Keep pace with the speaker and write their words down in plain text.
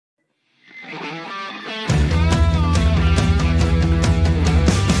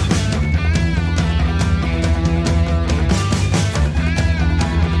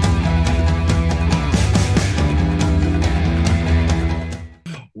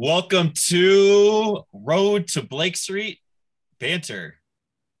Welcome to Road to Blake Street Banter.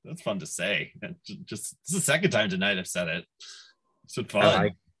 That's fun to say. Just this is the second time tonight I've said it. It's been I fun.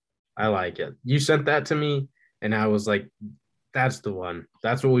 like I like it. You sent that to me and I was like, that's the one.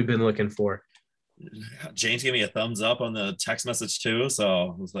 That's what we've been looking for. James gave me a thumbs up on the text message too, so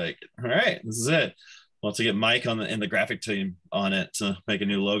I was like, "All right, this is it." We'll have to get Mike on in the graphic team on it to make a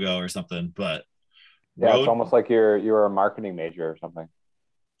new logo or something. But Yeah, it's Road, almost like you're a marketing major or something.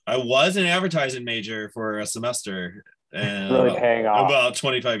 I was an advertising major for a semester, It's and really paying off. about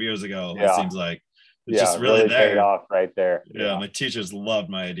 25 years ago, it Yeah, seems like it's yeah, just really really paid there. off right there. Yeah, Yeah, my teachers loved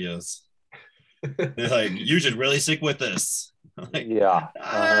my ideas. They're like, you should really stick with this. I'm like, yeah.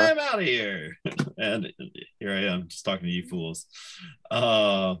 Uh-huh. I'm out of here. And here I am just talking to you fools.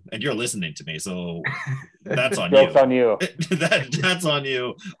 And you're listening to me, so that's on Jokes you. on you. That's on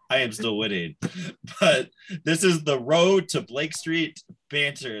you. I am still winning. But this is the Road to Blake Street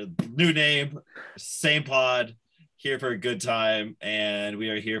Banter. New name, same pod. Here for a good time, and we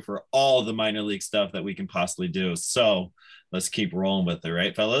are here for all the minor league stuff that we can possibly do. So let's keep rolling with it,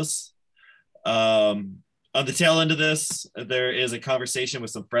 right, fellas? Um, on the tail end of this, there is a conversation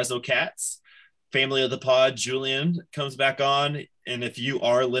with some Fresno cats. Family of the pod, Julian, comes back on. And if you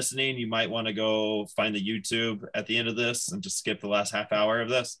are listening, you might want to go find the YouTube at the end of this and just skip the last half hour of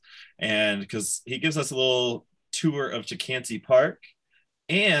this. And because he gives us a little tour of Chicansey Park,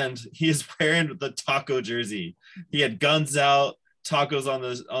 and he is wearing the taco jersey. He had guns out, tacos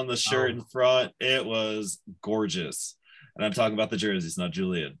on the shirt in front. It was gorgeous. And I'm talking about the jerseys, not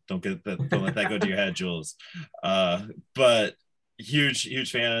Julian. Don't let that go to your head, Jules. But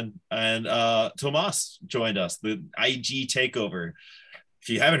huge fan. And Tomas joined us, the IG takeover. If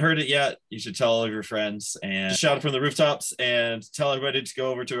you haven't heard it yet, you should tell all of your friends and shout it from the rooftops and tell everybody to go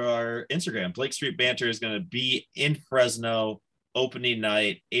over to our Instagram. Blake Street Banter is going to be in Fresno opening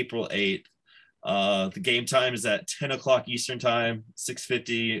night, April 8th. The game time is at 10 o'clock Eastern time,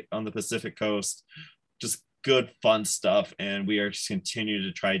 6:50 on the Pacific coast. Just good, fun stuff. And we are just continuing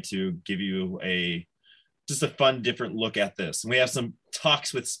to try to give you just a fun, different look at this. And we have some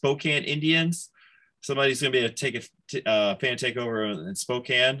talks with Spokane Indians. Somebody's going to be able to take a fan takeover in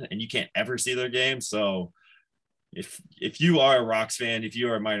Spokane, and you can't ever see their game. So if you are a Rocks fan, if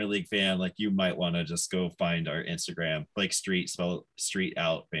you are a minor league fan, like, you might want to just go find our Instagram, Blake Street, spell street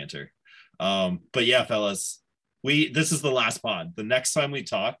out Banter. But yeah, fellas, this is the last pod. The next time we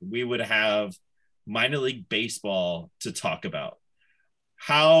talk, we would have minor league baseball to talk about.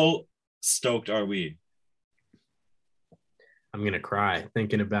 How stoked are we? I'm gonna cry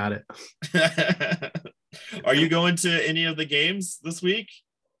thinking about it. Are you going to any of the games this week?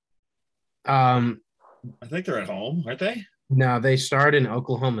 Um, I think they're at home, aren't they? no, they start in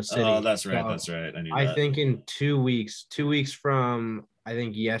Oklahoma City. Oh, that's right. So That's right. I knew I that. think in 2 weeks from I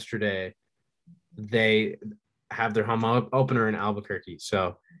think yesterday, they have their home opener in Albuquerque.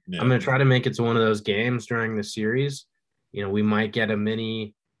 So Yeah. I'm gonna try to make it to one of those games during the series. We might get a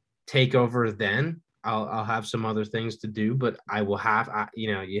mini takeover then. I'll have some other things to do, but I will have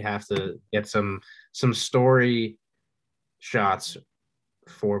you have to get some story shots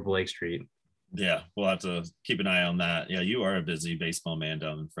for Blake Street. Yeah, we'll have to keep an eye on that. Yeah, you are a busy baseball man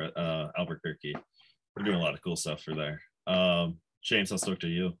down in Albuquerque. We're doing a lot of cool stuff for there. James, how stoked are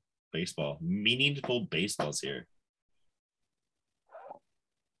you? Baseball, meaningful baseball's here.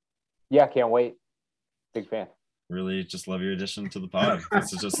 Yeah, can't wait. Big fan. Really, just love your addition to the pod.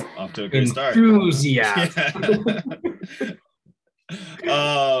 This is just off to a great start. Enthusiasm.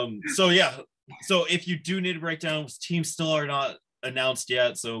 So if you do need a breakdown, teams still are not announced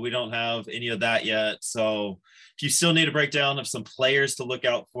yet, so we don't have any of that yet. So if you still need a breakdown of some players to look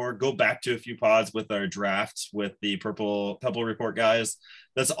out for, go back to a few pods with our draft with the purple report guys.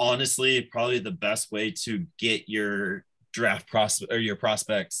 That's honestly probably the best way to get your draft prospect or your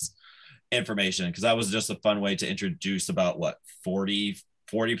prospects information, because that was just a fun way to introduce about 40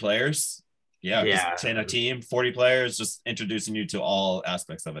 players. Yeah, Yeah. 10 a team, 40 players, just introducing you to all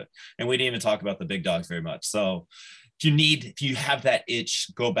aspects of it. And we didn't even talk about the big dogs very much. So if you have that itch,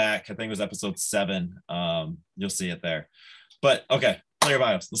 go back. I think it was episode 7. You'll see it there. But okay, player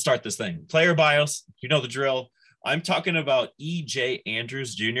bios. Let's start this thing. Player bios, you know the drill. I'm talking about E.J.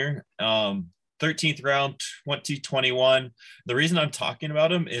 Andrews Jr., 13th round, 2021. The reason I'm talking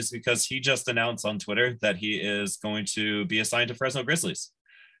about him is because he just announced on Twitter that he is going to be assigned to Fresno Grizzlies.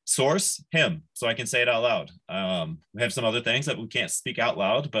 Source, him, so I can say it out loud. We have some other things that we can't speak out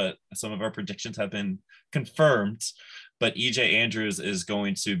loud, but some of our predictions have been confirmed. But EJ Andrews is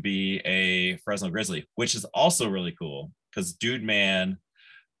going to be a Fresno Grizzly, which is also really cool because Dude Man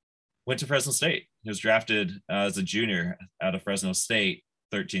went to Fresno State. He was drafted as a junior out of Fresno State.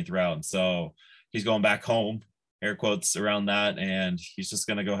 13th round. So he's going back home, air quotes around that, and he's just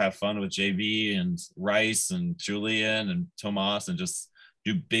going to go have fun with JB and Rice and Julian and Tomas and just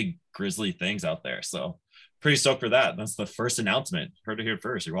do big Grizzly things out there. So pretty stoked for that. That's the first announcement. Heard it here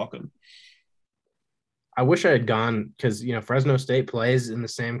first. You're welcome. I wish I had gone because Fresno State plays in the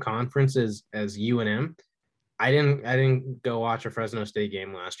same conference as UNM. I didn't go watch a Fresno State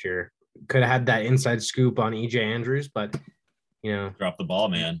game last year. Could have had that inside scoop on EJ Andrews, but drop the ball,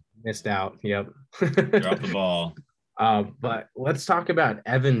 man. Missed out. Yep. Drop the ball. But let's talk about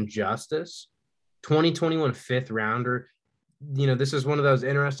Evan Justice, 2021 fifth rounder. This is one of those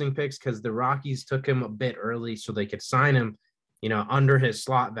interesting picks because the Rockies took him a bit early so they could sign him, under his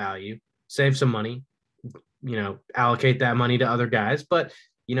slot value, save some money, allocate that money to other guys. But,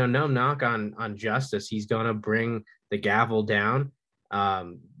 no knock on Justice. He's going to bring the gavel down,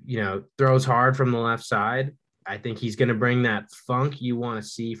 throws hard from the left side. I think he's going to bring that funk you want to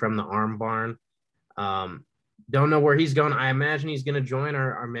see from the arm barn. Don't know where he's going. I imagine he's going to join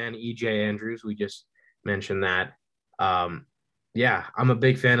our man EJ Andrews. We just mentioned that. Yeah, I'm a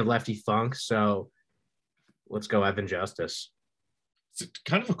big fan of Lefty Funk, so let's go Evan Justice. It's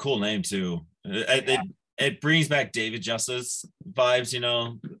kind of a cool name too. It brings back David Justice vibes,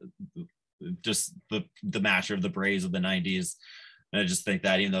 just the masher of the Braves of the 90s. And I just think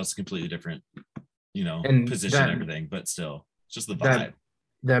that even though it's completely different, and position and everything, but still just the vibe.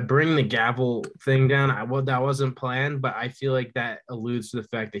 That bring the gavel thing down, that wasn't planned, but I feel like that alludes to the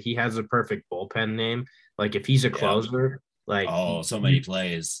fact that he has a perfect bullpen name. Like if he's a closer, so many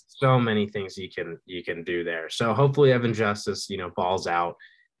plays, so many things you can do there. So hopefully Evan Justice, balls out,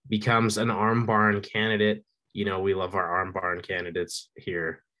 becomes an arm barn candidate. We love our arm barn candidates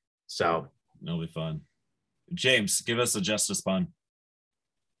here. So it'll be fun. James, give us a Justice pun.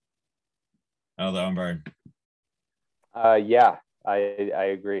 Oh, the arm barn. Yeah, I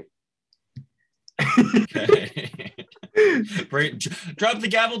agree. Okay. Drop the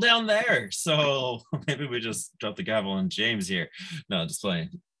gavel down there. So maybe we just drop the gavel on James here. No, just playing.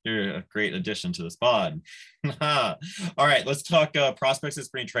 You're a great addition to this pod. All right, let's talk prospects of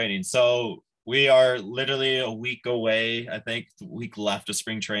spring training. So we are literally a week away, I think, a week left of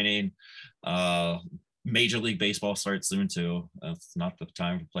spring training. Major League Baseball starts soon too. It's not the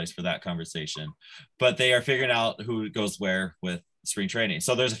time or place for that conversation, but they are figuring out who goes where with spring training.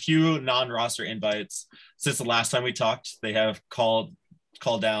 So there's a few non-roster invites since the last time we talked. They have called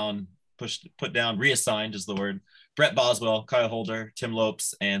down, put down, reassigned is the word, Brett Boswell, Kyle Holder, Tim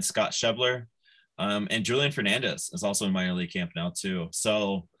Lopes, and Scott Schebler. And Julian Fernandez is also in minor league camp now too.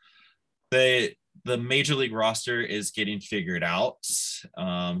 So the major league roster is getting figured out.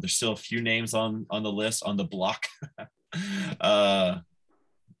 There's still a few names on the list, on the block. I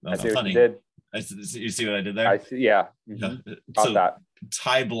see what you did. You see what I did there? I see. Yeah. Mm-hmm. So that.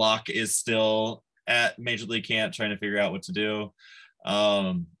 Ty Block is still at major league camp trying to figure out what to do.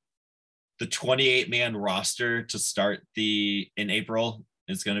 The 28-man roster to start in April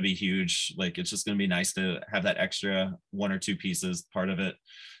is going to be huge. Like, it's just going to be nice to have that extra one or two pieces part of it.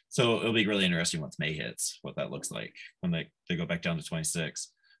 So it'll be really interesting once May hits, what that looks like when they go back down to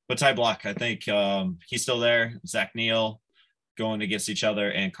 26. But Ty Block, I think he's still there. Zach Neal going against each other,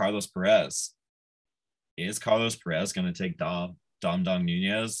 and Carlos Perez. Is Carlos Perez going to take Dom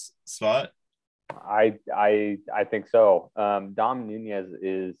Nunez's spot? I think so. Dom Nunez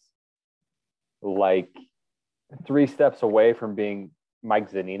is like 3 steps away from being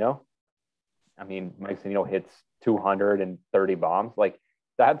Mike Zunino. I mean, Mike Zunino hits 230 bombs. Like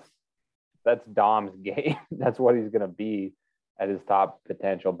that's Dom's game. That's what he's going to be at his top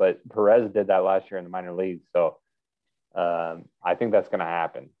potential. But Perez did that last year in the minor leagues. So I think that's going to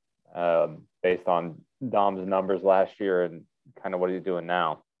happen based on Dom's numbers last year and kind of what he's doing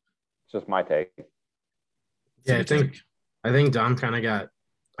now. It's just my take. Yeah, I think Dom kind of got,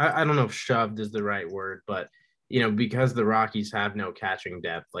 I don't know if shoved is the right word, but because the Rockies have no catching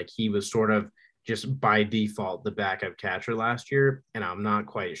depth, like he was sort of just by default the backup catcher last year, and I'm not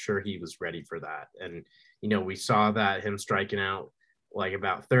quite sure he was ready for that. And we saw that him striking out like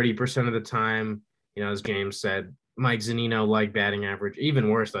about 30% of the time. As James said, Mike Zunino, like batting average, even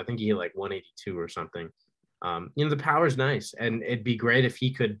worse. I think he hit like 182 or something. The power's nice, and it'd be great if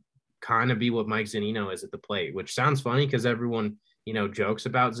he could kind of be what Mike Zunino is at the plate, which sounds funny because everyone, jokes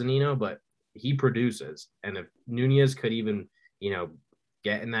about Zunino, but he produces. And if Nunez could even,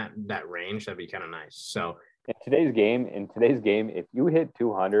 get in that range, that'd be kind of nice. So in today's game, if you hit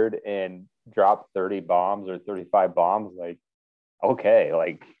 200 and drop 30 bombs or 35 bombs, like, okay,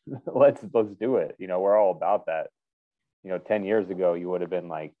 like let's do it. We're all about that. 10 years ago, you would have been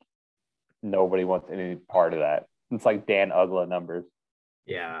like, nobody wants any part of that. It's like Dan Ugla numbers.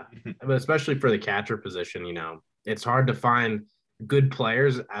 Yeah, but especially for the catcher position, it's hard to find good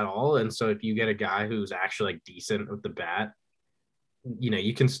players at all. And so if you get a guy who's actually like decent with the bat,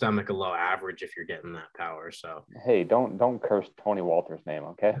 you can stomach a low average if you're getting that power. So Hey, don't curse Tony Walter's name,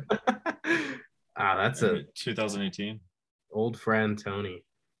 okay? that's a 2018 old friend Tony.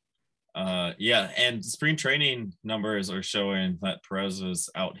 Yeah, and spring training numbers are showing that Perez is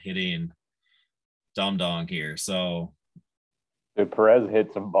out hitting Dom Dong here. So Dude, Perez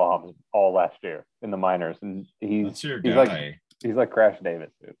hit some bombs all last year in the minors, and that's your guy. He's like Crash Davis,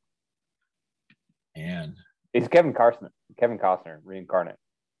 dude. And he's Kevin Costner reincarnate.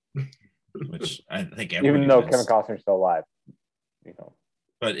 Which I think even though Kevin Costner's still alive,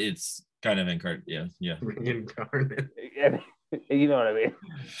 But it's kind of incarnate. Yeah. Reincarnate. You know what I mean?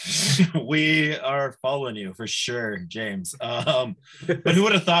 We are following you for sure, James. But who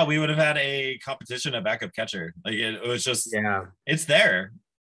would have thought we would have had a competition at backup catcher? Like it was just, it's there.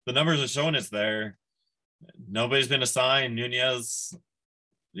 The numbers are showing it's there. Nobody's been assigned. Nunez,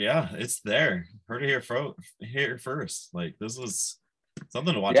 it's there. Heard it here first. Like this was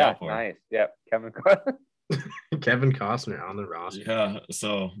something to watch out for. Nice. Yeah, Kevin Costner on the roster. Yeah,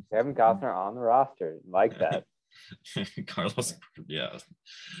 so Kevin Costner on the roster, like that. Carlos,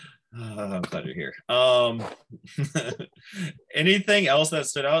 I'm glad you're here. Anything else that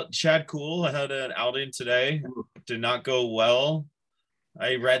stood out? Chad Kuhl had an outing today. Did not go well.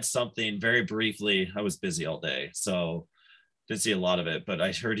 I read something very briefly. I was busy all day, so didn't see a lot of it. But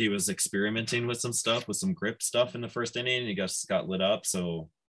I heard he was experimenting with some stuff, with some grip stuff in the first inning. He got lit up, so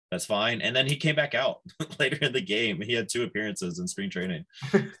that's fine. And then he came back out later in the game. He had 2 appearances in spring training.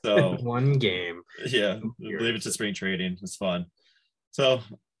 So one game. Yeah, leave it to spring training. It's fun. So,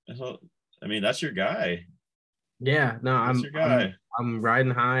 I mean, that's your guy. Yeah, no, I'm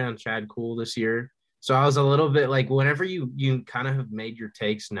riding high on Chad Kuhl this year. So I was a little bit like, whenever you kind of have made your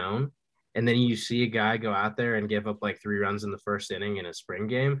takes known, and then you see a guy go out there and give up like 3 runs in the first inning in a spring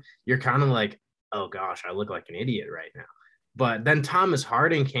game, you're kind of like, oh gosh, I look like an idiot right now. But then Thomas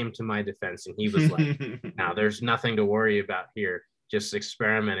Harding came to my defense, and he was like, "Now there's nothing to worry about here. Just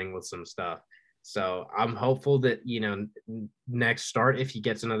experimenting with some stuff." So I'm hopeful that next start, if he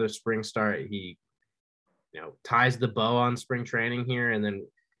gets another spring start, he ties the bow on spring training here, and then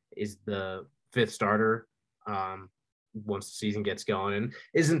is the 5th starter once the season gets going, and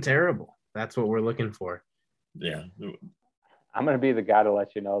isn't terrible. That's what we're looking for. Yeah. I'm going to be the guy to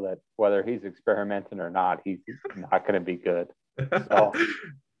let you know that whether he's experimenting or not, he's not going to be good. So,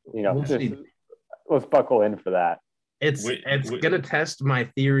 let's buckle in for that. It's going to test my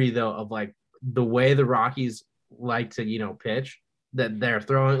theory, though, of like the way the Rockies like to, pitch, that they're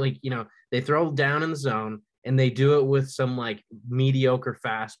throwing they throw down in the zone, and they do it with some like mediocre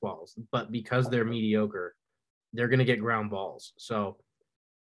fastballs. But because they're mediocre, they're going to get ground balls. So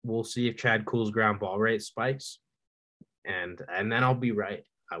we'll see if Chad Kuhl's ground ball rate spikes. And then I'll be right.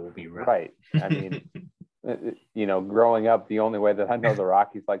 I will be right. Right. I mean, growing up, the only way that I know the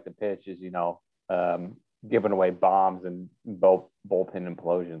Rockies like to pitch is, giving away bombs and bullpen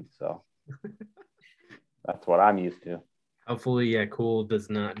implosions. So that's what I'm used to. Hopefully, Kuhl does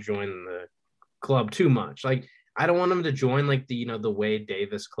not join the club too much. Like, I don't want him to join like the Wade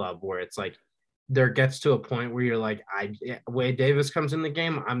Davis club, where it's like there gets to a point where you're like, Wade Davis comes in the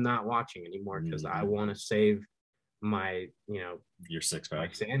game, I'm not watching anymore because I want to save my your 6-pack, my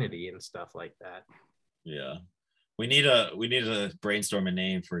sanity and stuff like that. Yeah, we need a brainstorm a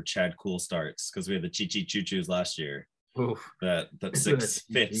name for Chad Kuhl starts, because we had the Choo-Choos last year. Oof. That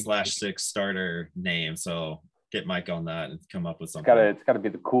 5th/6 starter name. So get Mike on that and come up with something. It's gotta be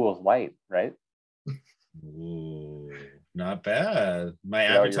the Cool's Light, right? Ooh, not bad. My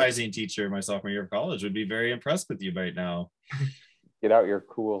advertising teacher my sophomore year of college would be very impressed with you right now. Get out your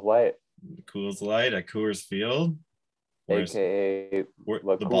Cool's Light. Cool's Light at Coors Field. AKA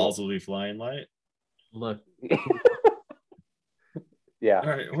the balls will be flying light. Look. Yeah. All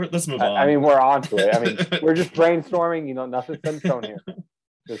right, let's move on. I mean, we're on to it. I mean, we're just brainstorming, nothing's in stone here.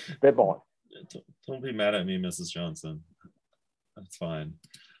 Just spitballing. Don't be mad at me, Mrs. Johnson. That's fine.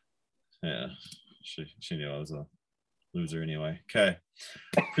 Yeah. She knew I was a loser anyway. Okay.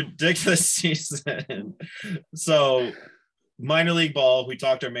 Predict the season. So minor league ball, we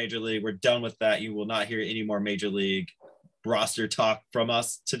talked our major league. We're done with that. You will not hear any more major league roster talk from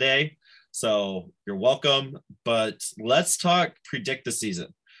us today. So you're welcome. But let's talk predict the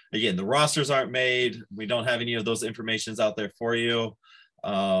season. Again, the rosters aren't made. We don't have any of those informations out there for you.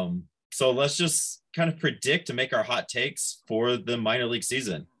 So let's just kind of predict to make our hot takes for the minor league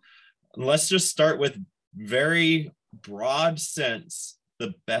season. Let's just start with very broad sense,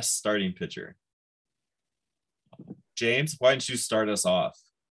 the best starting pitcher. James, why don't you start us off?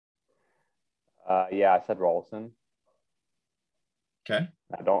 Yeah, I said Rolson. Okay.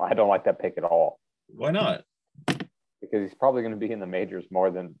 I don't like that pick at all. Why not? Because he's probably going to be in the majors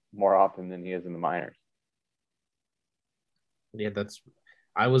more often than he is in the minors. Yeah,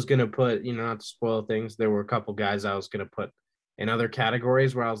 I was gonna put, not to spoil things, there were a couple guys I was gonna put in other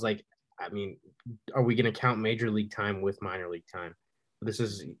categories where I was like, I mean, are we gonna count major league time with minor league time? This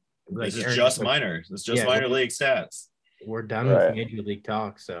is like just minor. It's just minor league stats. We're done with major league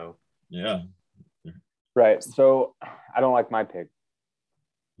talk, so yeah. Right. So I don't like my pick.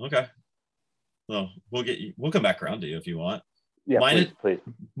 Okay. Well, we'll come back around to you if you want. Yeah, please.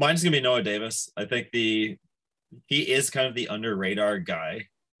 Mine's gonna be Noah Davis. I think he is kind of the under radar guy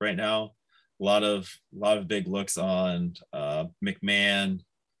right now. A lot of big looks on McMahon.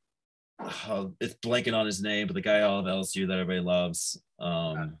 It's blanking on his name, but the guy out of LSU that everybody loves.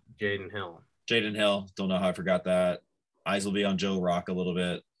 Jaden Hill. Don't know how I forgot that. Eyes will be on Joe Rock a little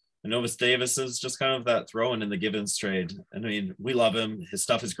bit. And Novus Davis is just kind of that throw-in the Gibbons trade. I mean, we love him. His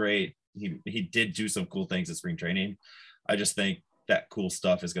stuff is great. He did do some cool things at spring training. I just think that cool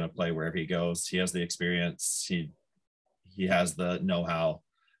stuff is going to play wherever he goes. He has the experience. He has the know-how.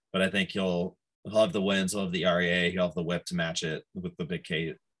 But I think he'll have the wins. He'll have the REA. He'll have the whip to match it with the big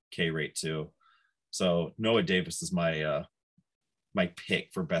K rate too. So Noah Davis is my pick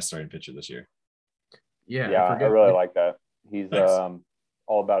for best starting pitcher this year. Yeah, I really like that. He's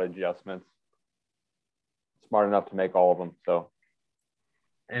all about adjustments. Smart enough to make all of them. So,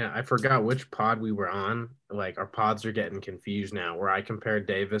 and I forgot which pod we were on. Like, our pods are getting confused now. Where I compared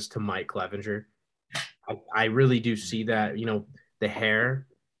Davis to Mike Clevenger. I really do see that. The hair.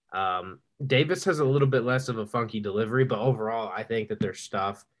 Davis has a little bit less of a funky delivery, but overall, I think that their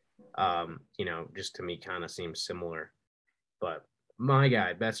stuff, just to me, kind of seems similar. But my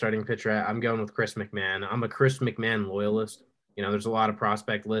guy, best starting pitcher, I'm going with Chris McMahon. I'm a Chris McMahon loyalist. There's a lot of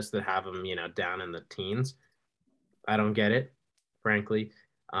prospect lists that have him, down in the teens. I don't get it, frankly.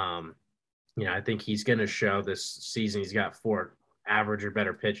 I think he's going to show this season. He's got 4 average or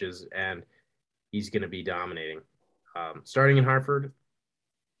better pitches, and he's going to be dominating. Starting in Hartford,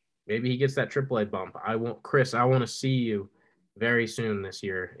 maybe he gets that AAA bump. I want to see you very soon this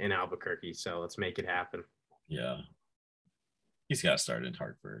year in Albuquerque. So let's make it happen. Yeah. He's got to start in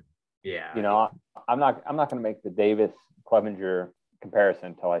Hartford. Yeah. I'm not going to make the Davis Clevenger comparison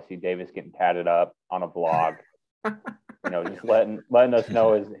until I see Davis getting tatted up on a vlog. Just letting us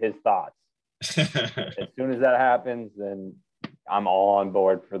know his thoughts. As soon as that happens, then I'm all on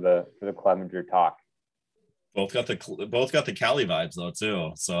board for the Clevenger talk. Both got the Cali vibes though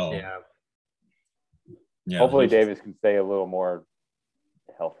too. So yeah. Hopefully Davis can stay a little more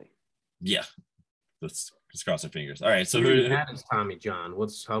healthy. Yeah. Let's cross our fingers. All right. So who had his Tommy John?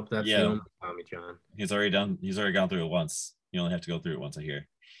 Let's hope that's the only Tommy John. He's already gone through it once. You only have to go through it once, I hear.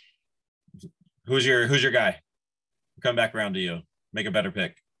 Who's your guy? Come back around to you. Make a better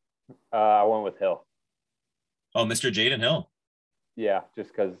pick. I went with Hill. Oh, Mr. Jaden Hill. Yeah,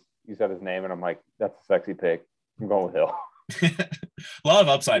 just because you said his name and I'm like, that's a sexy pick. I'm going with Hill. A lot of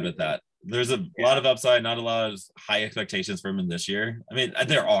upside with that. There's a lot of upside, not a lot of high expectations for him in this year. I mean,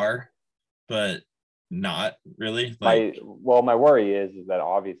 there are, but not really. My worry is that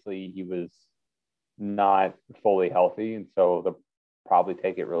obviously he was not fully healthy, and so they'll probably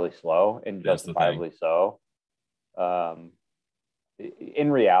take it really slow and justifiably so.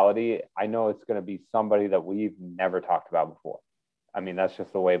 In reality, I know it's going to be somebody that we've never talked about before. I mean, that's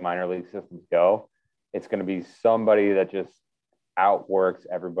just the way minor league systems go. It's going to be somebody that just outworks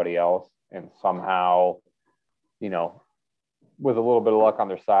everybody else and somehow, with a little bit of luck on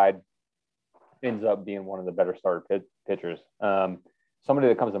their side, ends up being one of the better starter pitchers. Somebody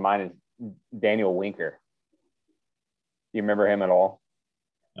that comes to mind is Daniel Winker. Do you remember him at all?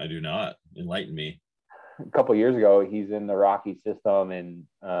 I do not. Enlighten me. A couple of years ago, he's in the Rocky system, and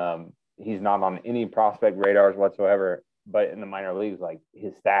he's not on any prospect radars whatsoever. But in the minor leagues, like,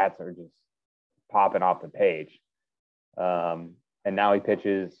 his stats are just popping off the page. And now he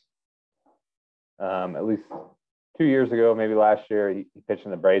pitches. At least 2 years ago, maybe last year, he pitched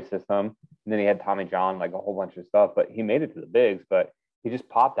in the Braves system, and then he had Tommy John, like a whole bunch of stuff. But he made it to the bigs, but he just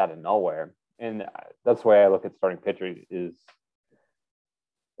popped out of nowhere. And that's the way I look at starting pitcher is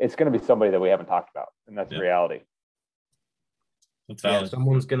it's going to be somebody that we haven't talked about, and that's the reality.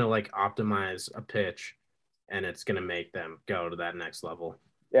 Someone's going to like optimize a pitch, and it's going to make them go to that next level.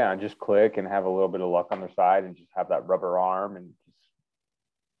 Yeah, and just click and have a little bit of luck on their side and just have that rubber arm and just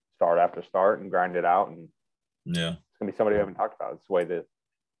start after start and grind it out. And it's going to be somebody we haven't talked about. It's the way that.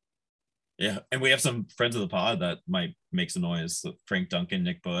 Yeah, and we have some friends of the pod that might make some noise. Frank Duncan,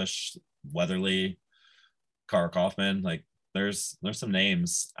 Nick Bush, Weatherly, Carl Kaufman. Like there's some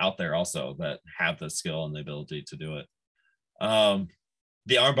names out there also that have the skill and the ability to do it.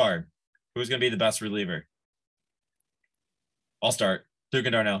 The armbar. Who's going to be the best reliever? I'll start. Duke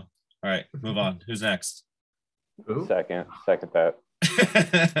and Darnell. All right, move on. Who's next? Who? Second that.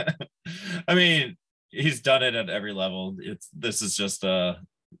 I mean, he's done it at every level. This is just a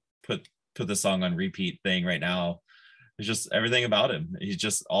put the song on repeat thing right now. It's just everything about him. He's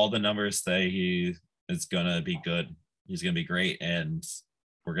just all the numbers say he is gonna be good. He's gonna be great, and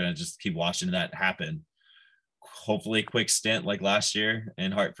we're gonna just keep watching that happen. Hopefully, quick stint like last year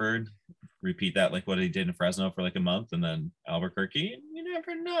in Hartford. Repeat that like what he did in Fresno for like a month, and then Albuquerque. You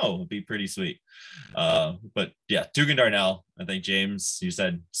never know. It'd be pretty sweet. But yeah, Duke and Darnell. I think James, you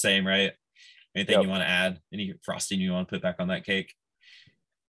said same, right? Anything you want to add? Any frosting you want to put back on that cake?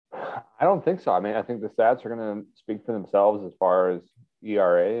 I don't think so. I mean, I think the stats are going to speak for themselves as far as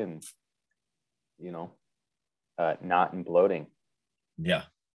ERA and, not imploding. Yeah.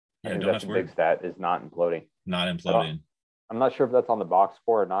 I think that's a big stat, is not imploding. Not imploding. I'm not sure if that's on the box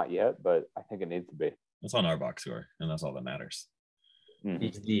score or not yet, but I think it needs to be. It's on our box score, and that's all that matters. Mm-hmm.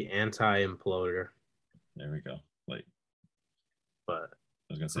 He's the anti-imploder. There we go. Like, but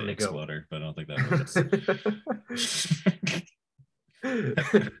I was gonna say exploder, but I don't think that works.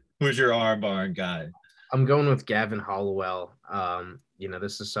 Who's your armbar guy? I'm going with Gavin Hollowell.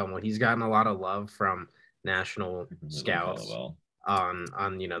 This is someone, he's gotten a lot of love from national scouts on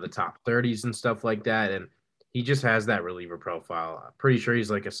the top 30s and stuff like that, and he just has that reliever profile. I'm pretty sure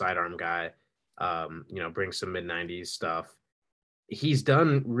he's like a sidearm guy. Brings some mid-90s stuff. He's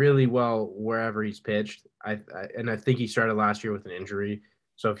done really well wherever he's pitched. I think he started last year with an injury.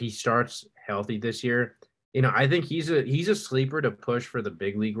 So if he starts healthy this year, I think he's a sleeper to push for the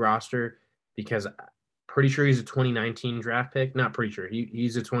big league roster, because pretty sure he's a 2019 draft pick. Not pretty sure.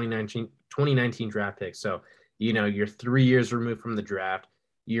 He's a 2019 draft pick. So, you're 3 years removed from the draft.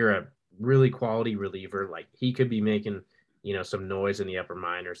 You're a really quality reliever. Like, he could be making, some noise in the upper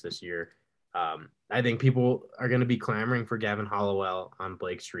minors this year. I think people are going to be clamoring for Gavin Hollowell on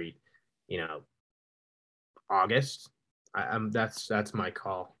Blake Street, August. That's my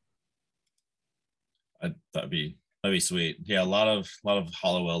call. That'd be sweet. Yeah, a lot of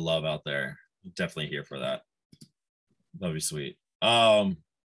Hollowell love out there. Definitely here for that. That'd be sweet.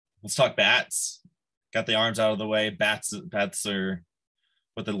 Let's talk bats. Got the arms out of the way. Bats are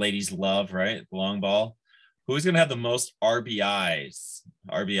what the ladies love, right? The long ball. Who's gonna have the most RBIs?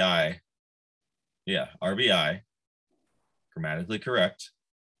 RBI. Yeah, RBI. Grammatically correct.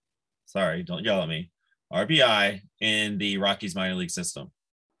 Sorry, don't yell at me. RBI in the Rockies minor league system.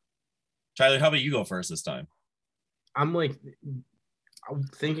 Tyler, how about you go first this time? I'm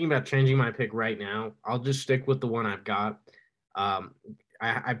thinking about changing my pick right now. I'll just stick with the one I've got.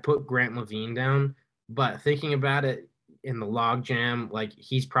 I put Grant Levine down, but thinking about it in the log jam, like,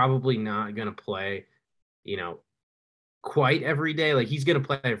 he's probably not going to play, quite every day. Like, he's going to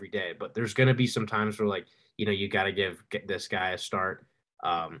play every day, but there's going to be some times where, like, you got to get this guy a start.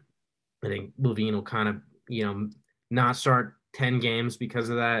 I think Levine will kind of, not start 10 games because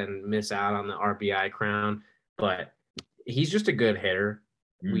of that and miss out on the RBI crown, but he's just a good hitter.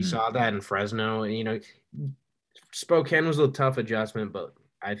 Mm-hmm. We saw that in Fresno. Spokane was a tough adjustment, but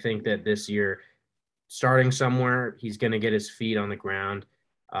I think that this year, starting somewhere, he's going to get his feet on the ground.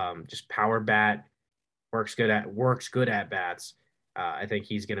 Just power bat, works good at bats. I think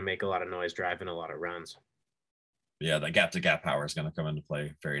he's going to make a lot of noise, driving a lot of runs. Yeah, the gap-to-gap power is going to come into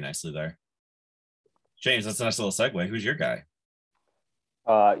play very nicely there. James, that's a nice little segue. Who's your guy?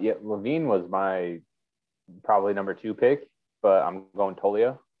 Levine was my probably number 2 pick, but I'm going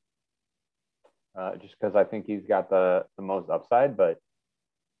Tolia. Just because I think he's got the most upside, but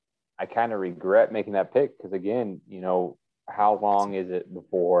I kind of regret making that pick because, again, how long is it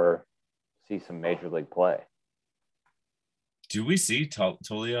before see some major league play? Do we see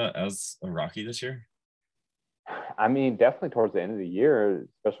Tolia as a Rocky this year? I mean, definitely towards the end of the year,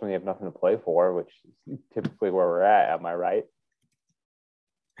 especially when you have nothing to play for, which is typically where we're at. Am I right?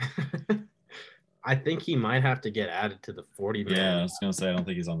 I think he might have to get added to the 40 man. Yeah, I was going to say, I don't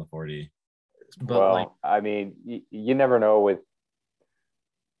think he's on the 40. But I mean, you never know with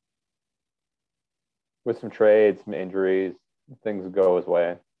some trades, some injuries, things go his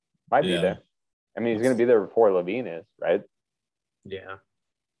way. Might be there. I mean, he's going to be there before Levine is, right? Yeah.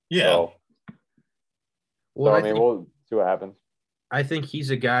 Yeah. We'll see what happens. I think he's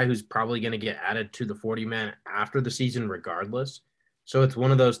a guy who's probably going to get added to the 40 man after the season regardless. So it's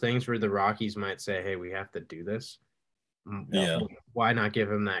one of those things where the Rockies might say, hey, we have to do this. Yeah. Why not give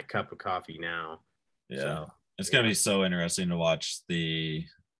him that cup of coffee now? Yeah. It's going to be so interesting to watch the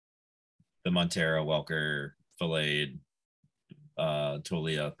Montero, Welker, filleted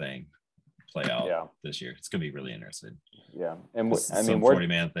Tolia thing play out this year. It's gonna be really interesting. Yeah, and I mean,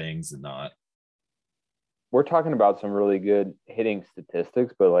 40-man things and not. We're talking about some really good hitting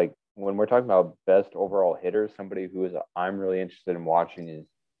statistics, but like when we're talking about best overall hitters, somebody who is I'm really interested in watching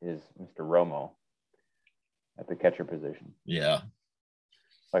is Mr. Romo at the catcher position. Yeah,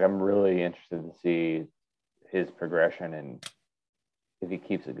 like I'm really interested to see his progression and if he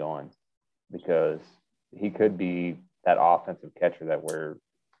keeps it going, because he could be that offensive catcher that we're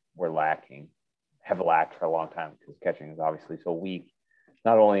lacking, have lacked for a long time, because catching is obviously so weak,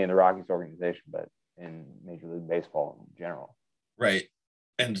 not only in the Rockies organization, but in Major League Baseball in general. Right.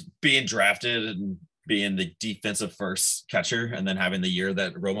 And being drafted and being the defensive first catcher, and then having the year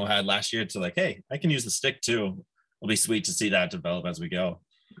that Romo had last year, to like, hey, I can use the stick too. It'll be sweet to see that develop as we go.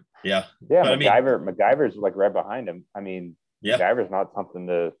 Yeah. Yeah. But MacGyver's like right behind him. I mean, MacGyver's not something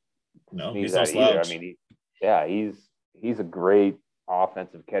to sneeze at either. I mean, he's a great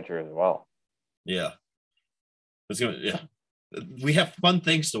offensive catcher as well. Yeah. We have fun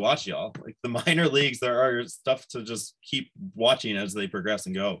things to watch, y'all. Like the minor leagues, there are stuff to just keep watching as they progress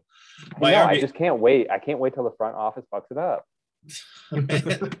and go. I just can't wait. I can't wait till the front office fucks it up. You're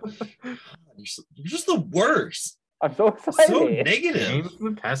just the worst. I'm so excited. So negative. Game's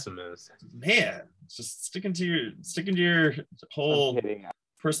the pessimist. Man, just sticking to your whole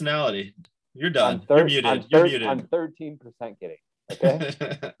personality. You're done. You're muted. You're muted. I'm 13% kidding. Okay.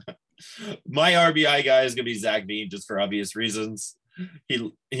 My RBI guy is gonna be Zach Veen, just for obvious reasons.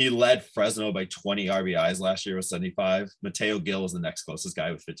 He led Fresno by 20 RBIs last year with 75. Mateo Gil was the next closest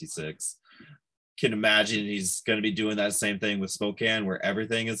guy with 56. Can imagine he's going to be doing that same thing with Spokane, where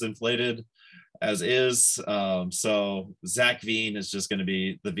everything is inflated as is. So Zach Veen is just going to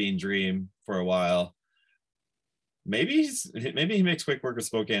be the Veen dream for a while. Maybe he makes quick work with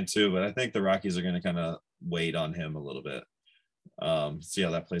Spokane too, but I think the Rockies are going to kind of wait on him a little bit. See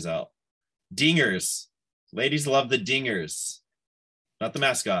how that plays out. Dingers. Ladies love the dingers. Not the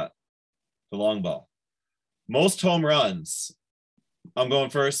mascot. The long ball. Most home runs. I'm going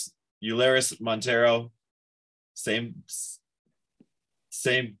first. Euleris Montero. Same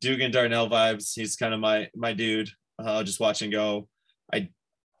Dugan Darnell vibes. He's kind of my dude. Just watch and go. I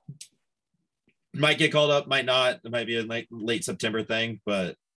might get called up, might not. It might be a late September thing,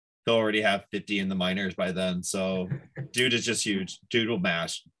 but he'll already have 50 in the minors by then. So dude is just huge. Dude will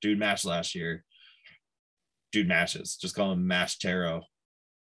mash. Dude mashed last year. Dude mashes. Just call him Mash Taro.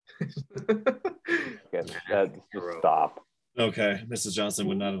 Just stop. Okay. Mrs. Johnson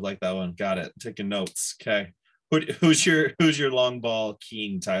would not have liked that one. Got it. Taking notes. Okay. Who's your long ball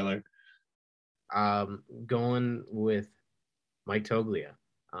king, Tyler? Going with Mike Toglia.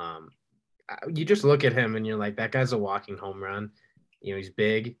 You just look at him and you're like, that guy's a walking home run. You know, he's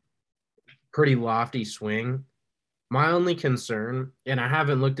big, pretty lofty swing. My only concern, and I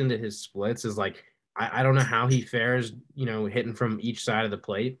haven't looked into his splits, is like, I don't know how he fares, you know, hitting from each side of the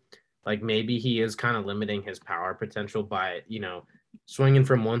plate. Like maybe he is kind of limiting his power potential by, you know, swinging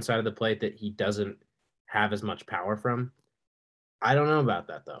from one side of the plate that he doesn't have as much power from. I don't know about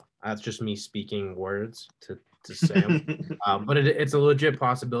that, though. That's just me speaking words to Sam. But it's a legit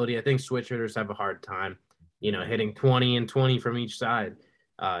possibility. I think switch hitters have a hard time, you know, hitting 20 and 20 from each side.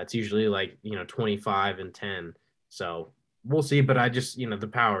 It's usually like, you know, 25 and 10. So we'll see. But I just, you know, the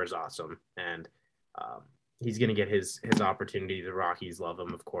power is awesome. And he's going to get his opportunity. The Rockies love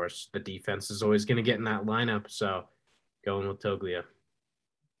him, of course. The defense is always going to get in that lineup. So going with Toglia.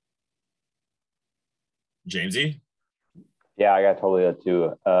 Jamesy? Yeah, I got Toglia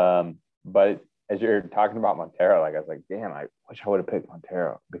too. But as you're talking about Montero, like I was like, damn, I wish I would have picked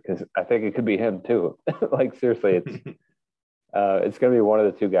Montero, because I think it could be him too. Like seriously, it's going to be one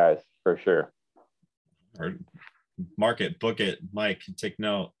of the two guys for sure. Mark it, book it, Mike, take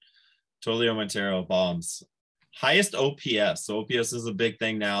note. Tolio Montero bombs. Highest OPS. So OPS is a big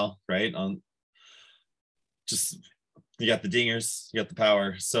thing now, right? Just you got the dingers, you got the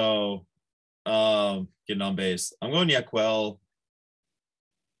power. So getting on base. I'm going Yaquel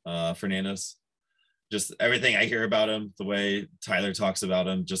Fernandez. Just everything I hear about him, the way Tyler talks about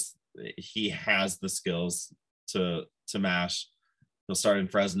him, just he has the skills to mash. He'll start in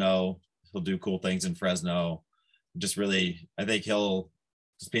Fresno. He'll do cool things in Fresno. Just really, I think he'll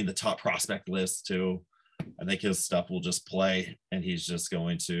just be in the top prospect list too. I think his stuff will just play, and he's just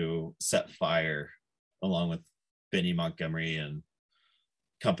going to set fire along with Benny Montgomery and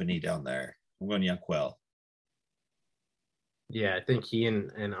company down there. I'm going Yaquel. Yeah, I think he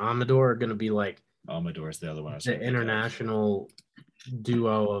and Amador are going to be like Amador's the other one. The international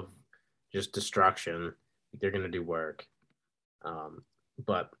duo of just destruction. They're going to do work.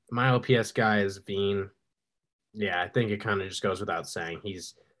 But my OPS guy is Veen. Yeah, I think it kind of just goes without saying.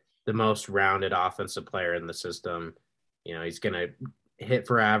 He's the most rounded offensive player in the system. You know, he's going to hit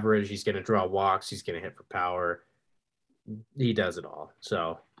for average. He's going to draw walks. He's going to hit for power. He does it all.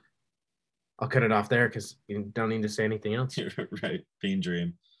 So I'll cut it off there because you don't need to say anything else. Right. Bean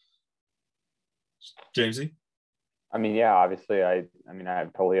Dream. Jamesy? I mean, yeah, obviously, I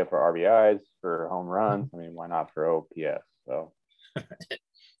have Tolia for RBIs, for home runs. I mean, why not for OPS? So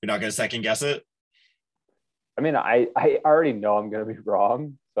You're not going to second guess it? I mean, I already know I'm going to be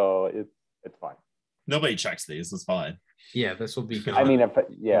wrong, so it's fine. Nobody checks these. It's fine. Yeah, this will be. I mean,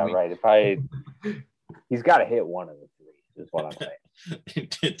 he's got to hit one of the three, is what I'm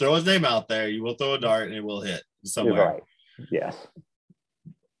saying. Throw his name out there. You will throw a dart and it will hit somewhere. You're right. Yes.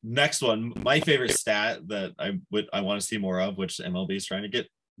 Next one, my favorite stat that I want to see more of, which MLB is trying to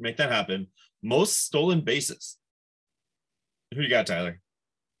make that happen. Most stolen bases. Who you got, Tyler?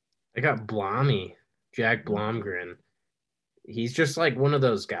 I got Blommy, Jack Blomgren. He's just like one of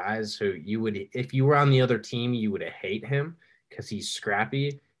those guys who you would, if you were on the other team, you would hate him because he's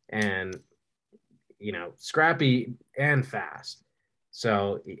scrappy and, you know, scrappy and fast.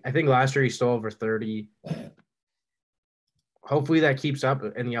 So I think last year he stole over 30. Hopefully that keeps up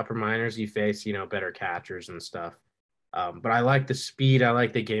in the upper minors. You face, you know, better catchers and stuff. But I like the speed. I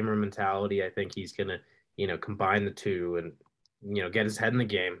like the gamer mentality. I think he's going to, you know, combine the two and, you know, get his head in the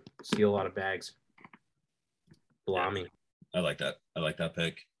game, steal a lot of bags. Blommy. I like that. I like that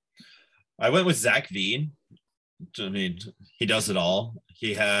pick. I went with Zach Veen. I mean, he does it all.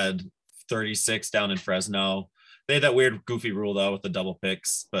 He had 36 down in Fresno. They had that weird, goofy rule, though, with the double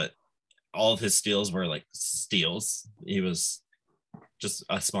picks, but all of his steals were like steals. He was just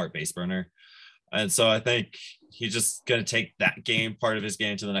a smart base burner. And so I think he's just going to take that part of his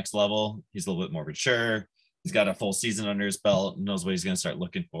game to the next level. He's a little bit more mature. He's got a full season under his belt and knows what he's going to start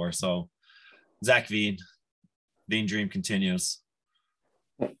looking for. So Zach Veen dream continues.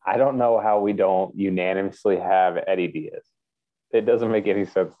 I don't know how we don't unanimously have Eddie Diaz. It doesn't make any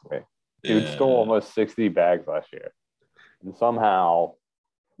sense to me. Dude stole almost 60 bags last year. And somehow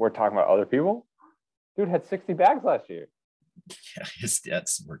we're talking about other people. Dude had 60 bags last year. Yeah, his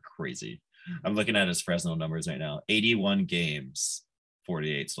stats were crazy. I'm looking at his Fresno numbers right now. 81 games,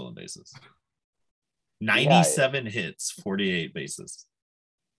 48 stolen bases. 97 hits, 48 bases.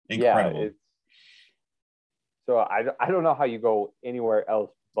 Incredible. Yeah, so I don't know how you go anywhere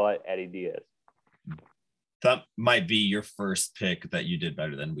else but Eddie Diaz. That might be your first pick that you did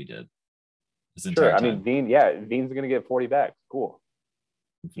better than we did. Sure. I mean, Veen's going to get 40 bags. Cool.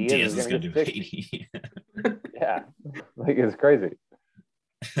 Diaz is going to do 80. Yeah. Like, it's crazy.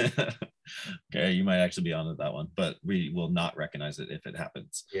 Okay, you might actually be on that one, but we will not recognize it if it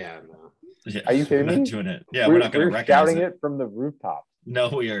happens. Yeah, no. Yeah, are you kidding me? Not doing it. Yeah, we're not going to recognize shouting it from the rooftop. No,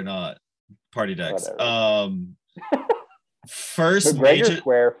 we are not. Party decks. Whatever. First McGregor major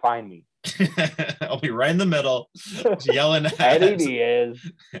Square, find me. I'll be right in the middle, yelling at Eddie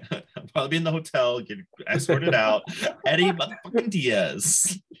Diaz. I'll probably be in the hotel, get escorted out. Eddie motherfucking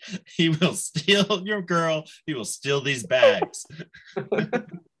Diaz. He will steal your girl. He will steal these bags.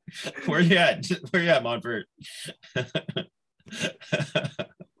 Where you at? Where you at, Monfort?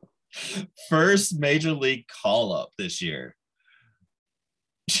 First major league call up this year.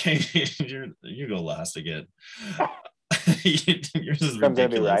 You go last again. Yours is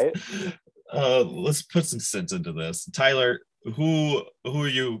ridiculous. Right? Let's put some sense into this. Tyler, who are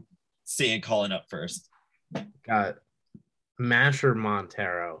you seeing calling up first? Got Masher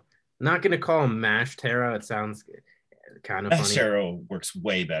Montero. Not going to call him Mashtero. It sounds kind of funny. Mashtero works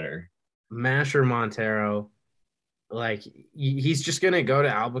way better. Masher Montero, like he's just going to go to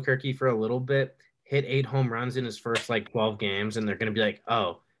Albuquerque for a little bit, hit 8 home runs in his first like 12 games, and they're going to be like,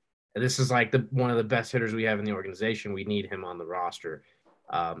 oh, this is like one of the best hitters we have in the organization. We need him on the roster.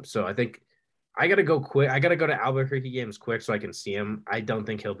 So I think I got to go quick. I got to go to Albuquerque games quick so I can see him. I don't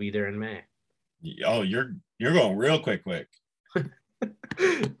think he'll be there in May. Oh, you're going real quick.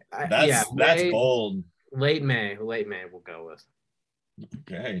 That's bold. Late May we'll go with.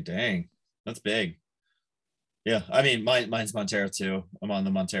 Okay, dang. That's big. Yeah, I mean, mine's Montero too. I'm on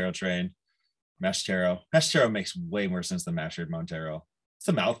the Montero train. Mashtero makes way more sense than Masher Montero. It's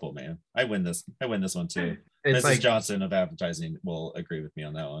a mouthful, man. I win this one too. It's Mrs. Johnson of advertising will agree with me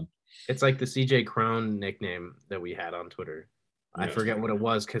on that one. It's like the CJ Crone nickname that we had on Twitter. I forget what it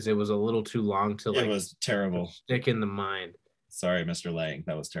was because it was a little too long to like. It was terrible. Stick in the mind. Sorry, Mr. Lang.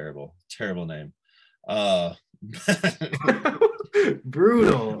 That was terrible. Terrible name.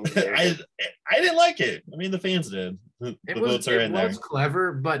 Brutal. I didn't like it. I mean, the fans did. The votes are in there. It was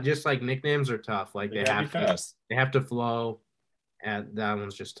clever, but just like nicknames are tough. Like they have to flow, and that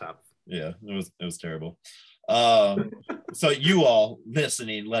one's just tough. Yeah, it was terrible. So you all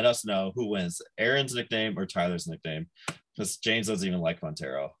listening, let us know who wins, Aaron's nickname or Tyler's nickname, because James doesn't even like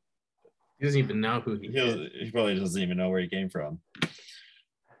Montero. He doesn't even know who he is. He probably doesn't even know where he came from.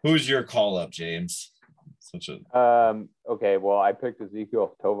 Who's your call up, James? Okay, well, I picked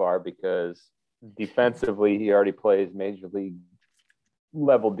Ezekiel Tovar because defensively he already plays major league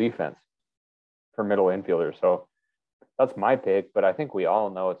level defense for middle infielders. So that's my pick, but I think we all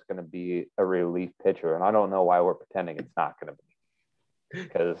know it's going to be a relief pitcher, and I don't know why we're pretending it's not going to be,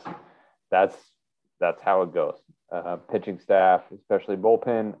 because that's how it goes. Pitching staff, especially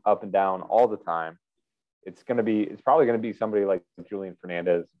bullpen, up and down all the time. It's probably going to be somebody like Julian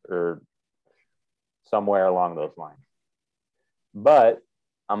Fernandez or somewhere along those lines. But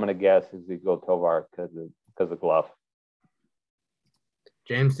I'm going to guess Ezekiel Tovar because of glove.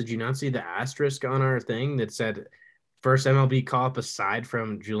 James, did you not see the asterisk on our thing that said first MLB call-up aside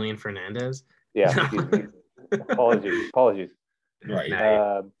from Julian Fernandez? Yeah, excuse me. Apologies.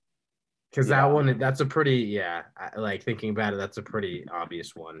 Right. Because that one, that's a pretty, like thinking about it, that's a pretty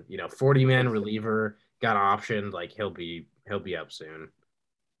obvious one. 40-man reliever got optioned, like he'll be up soon.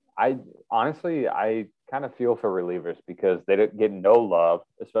 I kind of feel for relievers because they don't get no love,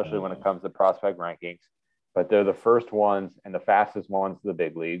 especially when it comes to prospect rankings. But they're the first ones and the fastest ones to the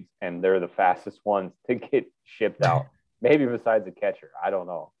big leagues, and they're the fastest ones to get shipped out. Maybe besides the catcher, I don't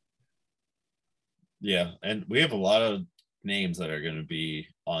know. Yeah, and we have a lot of names that are going to be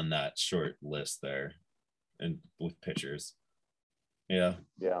on that short list there, and with pitchers. Yeah.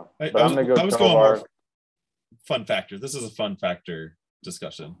 But I'm going to go Tovar. Going fun factor. This is a fun factor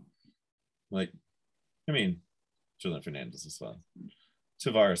discussion. Like, I mean, Julian Fernandez is fun.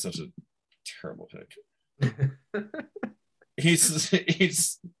 Tovar is such a terrible pick. He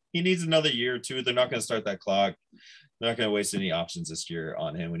needs another year or two. They're not going to start that clock. They're not going to waste any options this year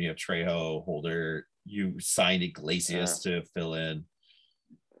on him. When you have Trejo, Holder, you signed Iglesias to fill in.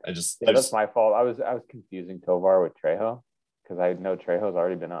 That's my fault. I was confusing Tovar with Trejo because I know Trejo's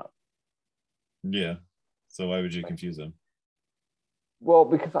already been up. Yeah. So why would you confuse him? Well,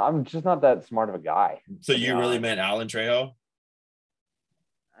 because I'm just not that smart of a guy. So you really meant Alan Trejo?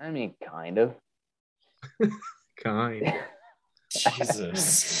 I mean, kind of.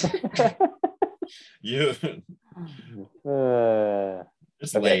 Jesus.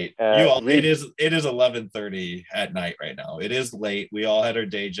 It's late. It is 11:30 at night right now. It is late. We all had our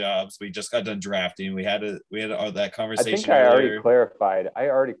day jobs. We just got done drafting. We had that conversation. I think I already clarified.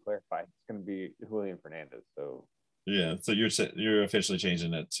 It's going to be Julian Fernandez. So yeah. So you're officially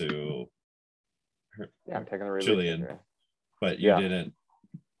changing it to. I'm taking the Julian, but you didn't.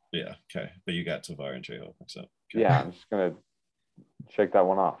 Yeah. Okay. But you got Tovar and Trejo. So okay. Yeah, I'm just gonna shake that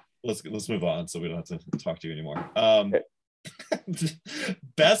one off. Let's move on so we don't have to talk to you anymore. Okay.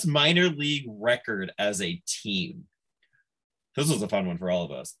 Best minor league record as a team. This was a fun one for all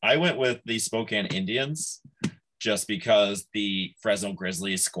of us. I went with the Spokane Indians just because the Fresno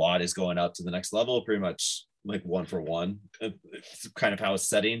Grizzlies squad is going up to the next level, pretty much like 1-for-1. It's kind of how it's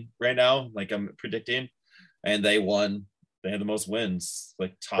setting right now, like I'm predicting. And they won. They had the most wins,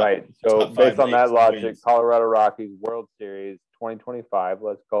 like top. Right. So based on that logic, wins. Colorado Rockies World Series 2025.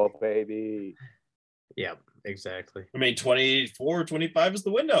 Let's go, baby. Yep, exactly. I mean, 24, 25 is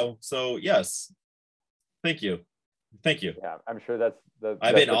the window. So yes, thank you. Yeah, I'm sure that's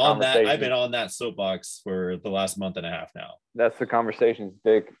I've been on that soapbox for the last month and a half now. That's the conversations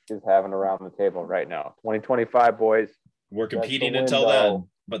Dick is having around the table right now. 2025, boys. We're competing until then,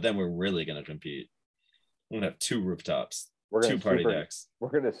 but then we're really gonna compete. We're gonna have 2 rooftops, 2 party decks.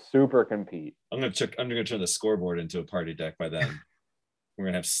 We're gonna super compete. I'm gonna turn the scoreboard into a party deck by then. We're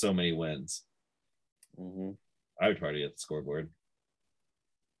gonna have so many wins. Mm-hmm. I would party at the scoreboard.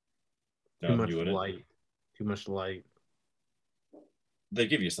 Too much light. They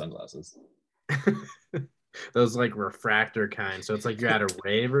give you sunglasses. Those like refractor kind. So it's like you're at a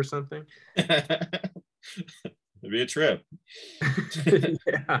rave or something. It'd be a trip.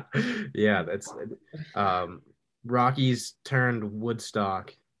 Yeah. That's Rockies turned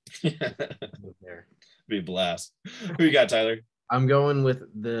Woodstock. There. Be a blast. Who you got, Tyler? I'm going with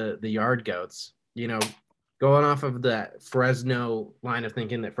the Yard Goats. Going off of the Fresno line of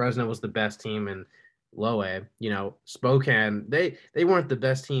thinking that Fresno was the best team in low A. Spokane, they weren't the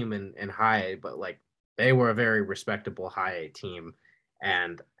best team in high A, but like they were a very respectable high A team.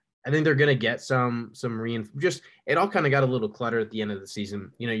 And I think they're going to get some it all kind of got a little cluttered at the end of the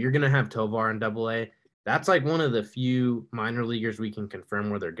season. You're going to have Tovar in Double A. That's like one of the few minor leaguers we can confirm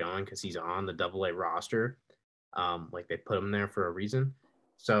where they're going because he's on the Double A roster. Like they put him there for a reason.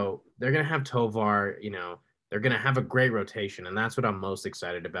 So they're going to have Tovar, they're going to have a great rotation. And that's what I'm most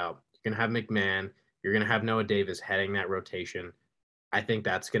excited about. You're going to have McMahon. You're going to have Noah Davis heading that rotation. I think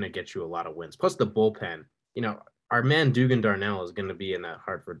that's going to get you a lot of wins. Plus the bullpen. Our man Dugan Darnell is going to be in that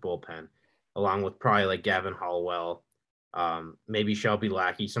Hartford bullpen, along with probably like Gavin Hollowell, maybe Shelby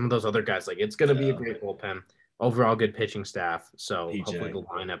Lackey, some of those other guys. Like, it's going to be a great bullpen. Overall, good pitching staff. So PJ. hopefully the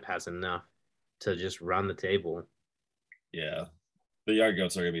lineup has enough to just run the table. Yeah, the Yard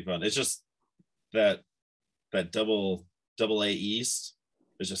Goats are going to be fun. It's just that double A East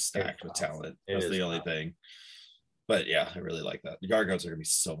is just stacked with talent. That's the only thing. But yeah, I really like that. The Yard Goats are going to be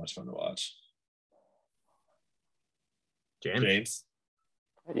so much fun to watch. James?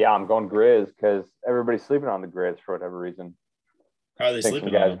 Yeah, I'm going Grizz because everybody's sleeping on the Grizz for whatever reason. How are they sleeping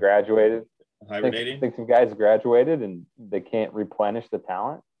some guys on graduated. Hibernating? I think some guys graduated and they can't replenish the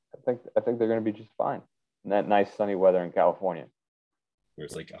talent. I think they're going to be just fine in that nice sunny weather in California. Where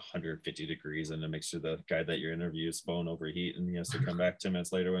it's like 150 degrees and it makes sure the guy that you interview is phone overheat and he has to come back 10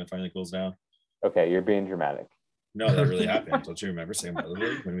 minutes later when it finally cools down. Okay, you're being dramatic. No, that really happened. Don't you remember Sam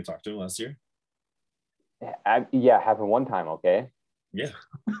Weatherly when we talked to him last year? Yeah, it happened one time, okay? Yeah,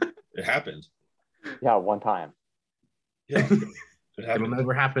 it happened. Yeah, one time. Yeah, it'll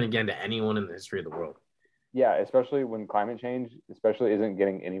never happen again to anyone in the history of the world. Yeah, especially when climate change isn't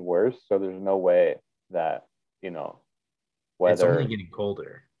getting any worse. So there's no way that, weather. It's only getting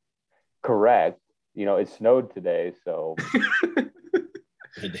colder. Correct. It snowed today, so.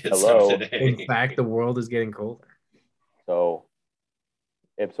 It did snow today. In fact, the world is getting colder. So,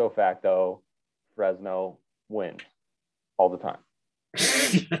 ipso facto, Fresno wins all the time.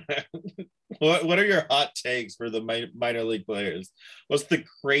 What are your hot takes for the minor league players? What's the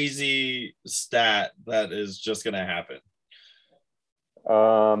crazy stat that is just going to happen?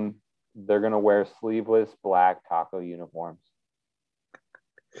 They're going to wear sleeveless black taco uniforms.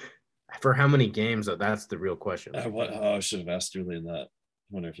 For how many games, though? That's the real question. I should have asked Julian that. I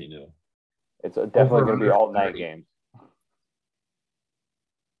wonder if he knew. It's definitely going to be all night games.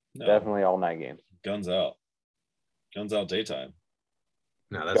 No. Definitely all night games. Guns out daytime.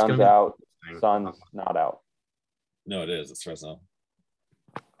 No, that's guns out. Sun's not out. No, it is. It's Fresno.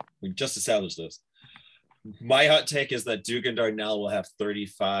 We just established this. My hot take is that Dugan Darnell will have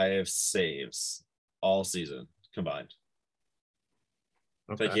 35 saves all season combined.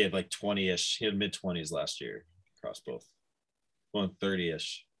 Okay. I think he had like 20-ish. He had mid-20s last year across both. Going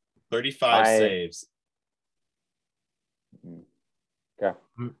 30-ish. 35 saves. Okay.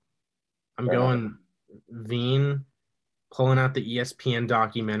 I'm going Veen pulling out the ESPN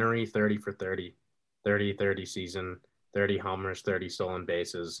documentary 30 for 30. 30 season, 30 homers, 30 stolen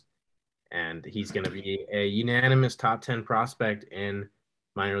bases. And he's going to be a unanimous top 10 prospect in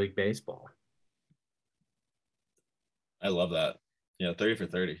minor league baseball. I love that. Yeah, 30 for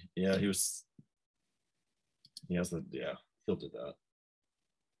 30. Yeah, he'll did that.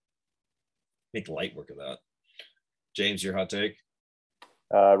 Make light work of that. James, your hot take?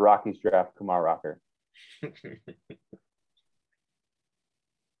 Rockies draft Kumar Rocker.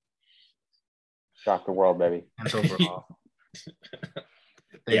 Shock the world, baby. And overall.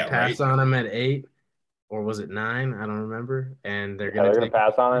 They pass on him at 8, or was it 9? I don't remember. And they're going to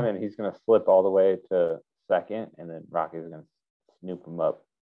pass on him, and he's going to slip all the way to second, and then Rockies are going to snoop him up.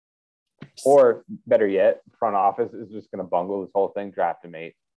 Or better yet, front office is just going to bungle this whole thing, draft him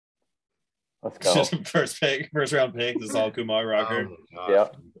 8. Let's go. First round pick. This is all Kumar Rocker. Oh,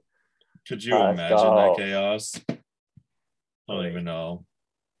 yep. Could you imagine that chaos? I don't even know.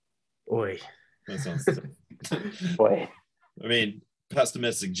 Oi. That sounds. Boy. I mean,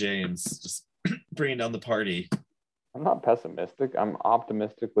 pessimistic James just bringing down the party. I'm not pessimistic. I'm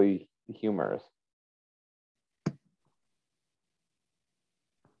optimistically humorous.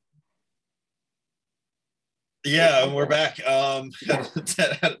 Yeah, and we're back. Had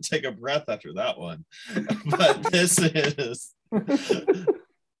to take a breath after that one. But this is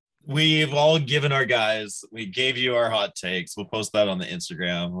we've all given our guys. We gave you our hot takes. We'll post that on the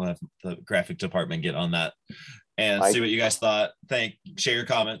Instagram. We'll have the graphic department get on that and see what you guys thought. Share your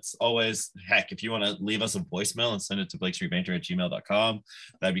comments. Always, heck, if you want to leave us a voicemail and send it to blakestreetbanter@gmail.com,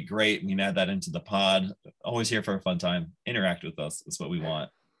 that'd be great. We can add that into the pod. Always here for a fun time. Interact with us. That's what we want.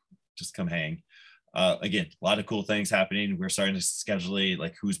 Just come hang. Again, a lot of cool things happening. We're starting to schedule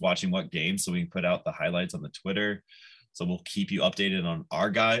like who's watching what game so we can put out the highlights on the Twitter. So we'll keep you updated on our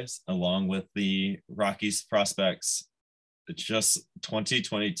guys along with the Rockies prospects. It's just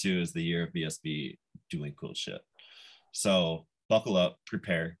 2022 is the year of BSB doing cool shit. So buckle up,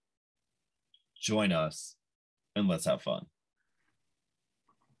 prepare, join us, and let's have fun.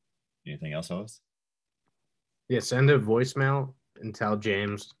 Anything else, Host? Yeah, send a voicemail and tell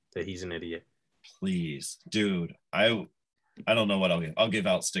James that he's an idiot. Please, dude. I I don't know what I'll give. I'll give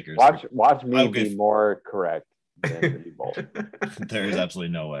out stickers. Watch me be more correct than you both. There is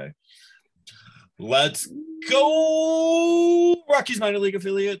absolutely no way. Let's go, Rockies minor league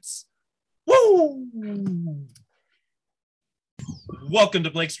affiliates. Woo! Welcome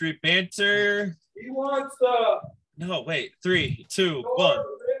to Blake Street Banter. He wants the. No, wait. 3, 2, 1.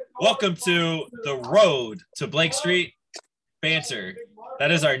 Welcome to the road to Blake Street Banter.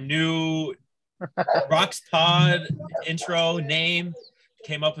 That is our new Rocks Pod intro name.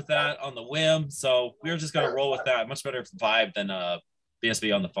 Came up with that on the whim, so we were just gonna roll with that. Much better vibe than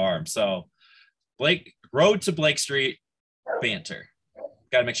BSB on the farm. So road to Blake Street Banter.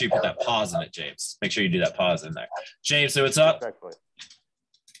 Got to make sure you put that pause in it, James. Make sure you do that pause in there, James. So what's up? What's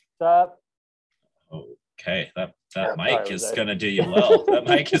up? Okay, that mic is gonna do you well. That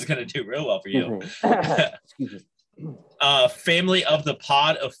mic is gonna do real well for you. Excuse me. Family of the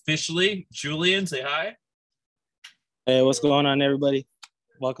pod officially. Julian, say hi. Hey, what's going on, everybody?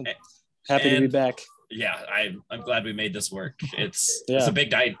 Welcome. Happy to be back. Yeah, I'm glad we made this work. It's a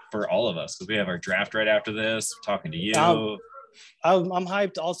big night for all of us because we have our draft right after this. We're talking to you. I'm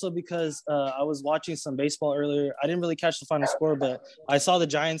hyped also because I was watching some baseball earlier. I didn't really catch the final score, but I saw the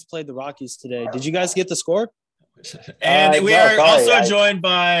Giants played the Rockies today. Did you guys get the score? And we are also joined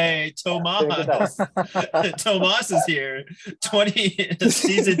by Tomas. Tomas is here, 20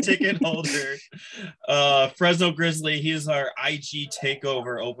 season ticket holder. Fresno Grizzly. He is our IG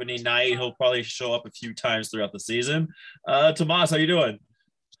takeover opening night. He'll probably show up a few times throughout the season. Tomas, how you doing?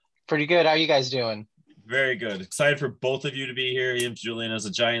 Pretty good. How are you guys doing? Very good. Excited for both of you to be here. Julian is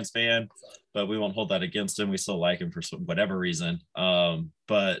a Giants fan, but we won't hold that against him. We still like him for whatever reason.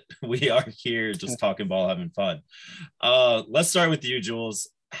 But we are here just talking ball, having fun. Let's start with you, Jules.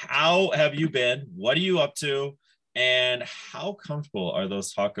 How have you been? What are you up to? And how comfortable are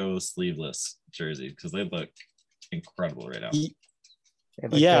those taco sleeveless jerseys? Because they look incredible right now.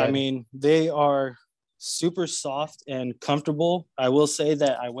 Yeah, I mean, they are super soft and comfortable. I will say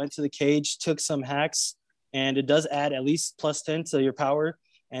that I went to the cage, took some hacks, and it does add at least plus 10 to your power.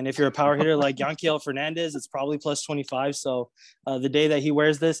 And if you're a power hitter like Yanquiel Fernandez, it's probably plus 25. So the day that he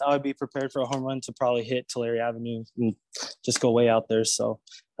wears this, I would be prepared for a home run to probably hit Tulare Avenue and just go way out there. So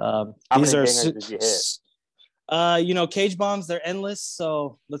these are, did you hit? Cage bombs, they're endless.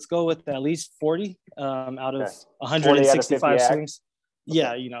 So let's go with at least 40 out of 165 swings.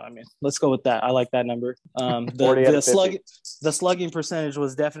 Yeah, let's go with that. I like that number. The slugging percentage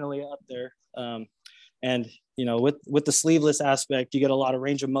was definitely up there. And with the sleeveless aspect, you get a lot of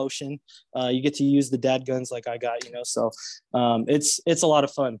range of motion. You get to use the dad guns like I got, so it's a lot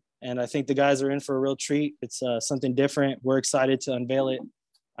of fun. And I think the guys are in for a real treat. It's something different. We're excited to unveil it.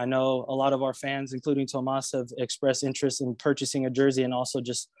 I know a lot of our fans, including Tomas, have expressed interest in purchasing a jersey and also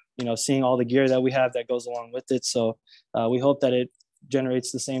just, seeing all the gear that we have that goes along with it. So we hope that it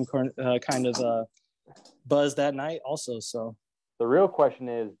generates the same kind of buzz that night also. So the real question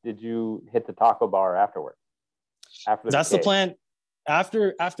is, did you hit the taco bar afterward? That's the plan.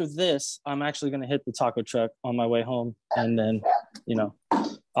 After this, I'm actually going to hit the taco truck on my way home. And then,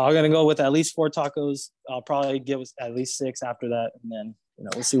 I'm going to go with at least 4 tacos. I'll probably give us at least 6 after that. And then,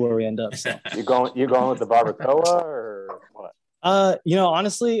 we'll see where we end up. So. You're going with the barbacoa or what?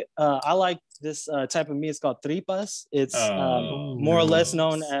 Honestly, I like this type of meat. It's called tripas. It's more or less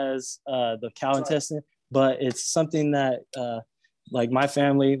known as the cow intestine, but it's something that like my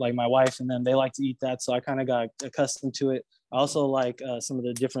family, like my wife and them, they like to eat that. So I kind of got accustomed to it. I also like some of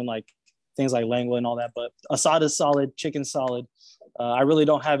the different things like lengua and all that, but asada is solid, chicken solid. I really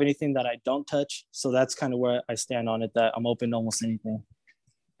don't have anything that I don't touch. So that's kind of where I stand on it, that I'm open to almost anything.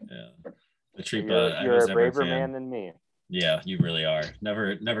 Yeah. The tripa, you're a braver man than me. Yeah, you really are.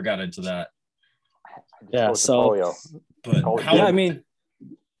 Never got into that. Yeah, so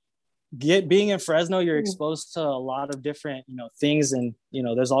being in Fresno, you're exposed to a lot of different, things, and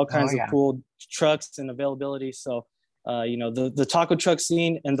there's all kinds of cool trucks and availability. So, the taco truck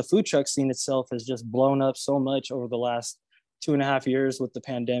scene and the food truck scene itself has just blown up so much over the last 2.5 years with the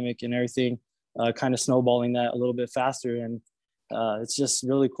pandemic and everything, kind of snowballing that a little bit faster. And it's just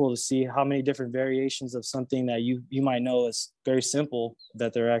really cool to see how many different variations of something that you might know is very simple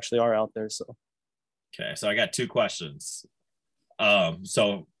that there actually are out there. So, okay, so I got 2 questions.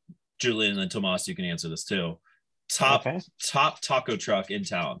 So Julian and Tomas, you can answer this too. Top taco truck in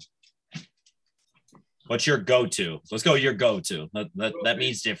town. What's your go-to? Let's go your go-to. That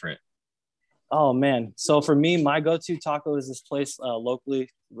means different. Oh man. So for me, my go-to taco is this place locally,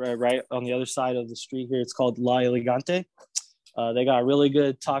 right on the other side of the street here. It's called La Elegante. They got really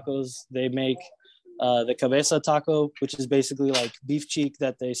good tacos. They make the cabeza taco, which is basically like beef cheek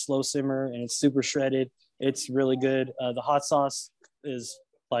that they slow simmer and it's super shredded. It's really good. The hot sauce is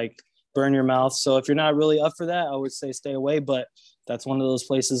like burn your mouth. So if you're not really up for that, I would say stay away. But that's one of those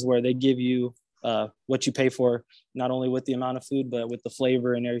places where they give you what you pay for, not only with the amount of food, but with the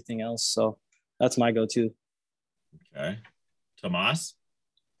flavor and everything else. So that's my go-to. Okay. Tomas?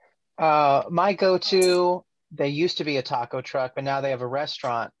 My go-to, they used to be a taco truck, but now they have a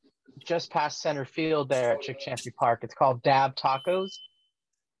restaurant just past center field there at Chick Chansey Park. It's called Dab Tacos.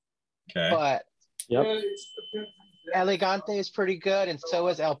 Okay. But Yep. Elegante is pretty good, and so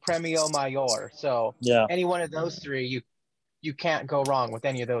is El Premio Mayor. So Yeah. any one of those three, you can't go wrong with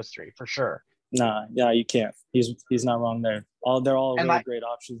any of those three for sure. Nah, yeah, you can't. He's not wrong there. They're all really great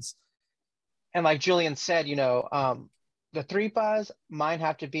options. And like Julian said, the tripas, mine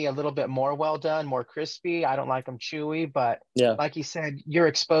have to be a little bit more well done, more crispy. I don't like them chewy, but yeah, like you said, you're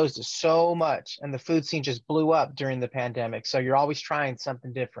exposed to so much, and the food scene just blew up during the pandemic. So you're always trying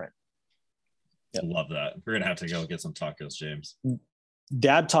something different. I love that. We're gonna have to go get some tacos, James.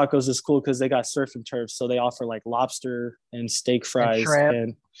 Dab Tacos is cool because they got surf and turf, so they offer like lobster and steak fries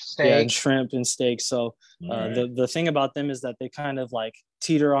and shrimp and steak. So the thing about them is that they kind of like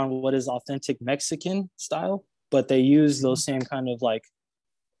teeter on what is authentic Mexican style, but they use those same kind of like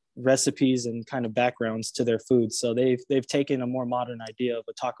recipes and kind of backgrounds to their food. So they've taken a more modern idea of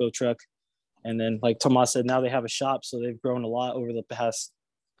a taco truck, and then like Tomas said, now they have a shop, so they've grown a lot over the past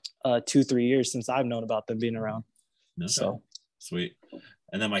 2-3 years since I've known about them being around. Okay. So sweet.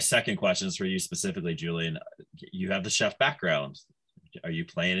 And then my second question is for you specifically, Julian. You have the chef background. Are you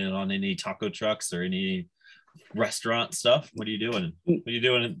planning on any taco trucks or any restaurant stuff? What are you doing? What are you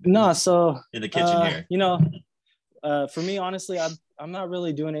doing in the kitchen here? For me, honestly, I'm not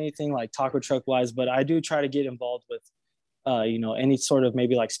really doing anything like taco truck wise, but I do try to get involved with any sort of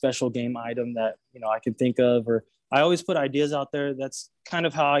maybe like special game item that I can think of, or I always put ideas out there. That's kind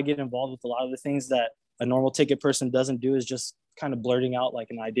of how I get involved with a lot of the things that a normal ticket person doesn't do, is just kind of blurting out like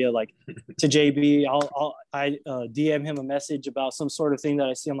an idea. Like to JB, I DM him a message about some sort of thing that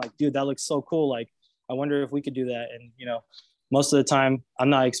I see. I'm like, dude, that looks so cool. Like, I wonder if we could do that. And most of the time I'm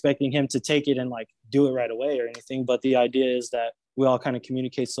not expecting him to take it and like do it right away or anything, but the idea is that we all kind of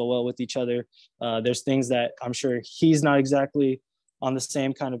communicate so well with each other. There's things that I'm sure he's not exactly on the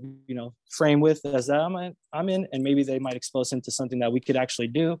same kind of frame with as that I'm in, and maybe they might expose him to something that we could actually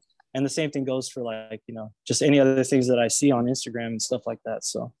do. And the same thing goes for like just any other things that I see on Instagram and stuff like that.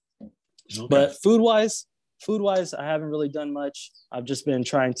 So okay. But food wise I haven't really done much. I've just been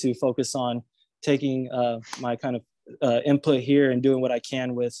trying to focus on taking my kind of input here and doing what I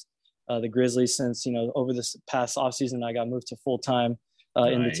can with the Grizzlies, since over this past offseason I got moved to full-time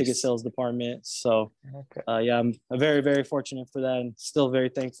in the ticket sales department. So I'm very, very fortunate for that, and still very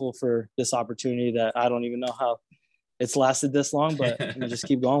thankful for this opportunity that I don't even know how it's lasted this long, but I'm gonna just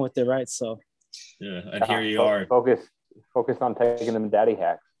keep going with it, right? So yeah, and here you are. Focus on taking them daddy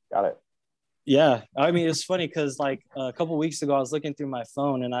hacks. Got it. Yeah, I mean, it's funny because like a couple of weeks ago I was looking through my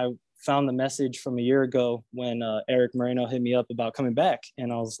phone and I found the message from a year ago when Eric Moreno hit me up about coming back,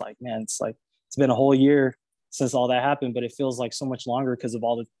 and I was like, man, it's been a whole year since all that happened, but it feels like so much longer because of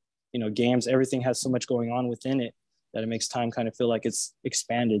all the games. Everything has so much going on within it that it makes time kind of feel like it's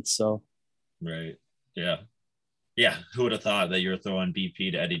expanded. So right, yeah, who would have thought that you were throwing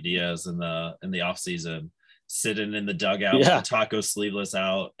BP to Eddie Diaz in the off season, sitting in the dugout with the taco sleeveless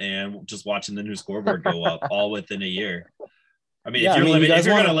out and just watching the new scoreboard go up all within a year. I mean, if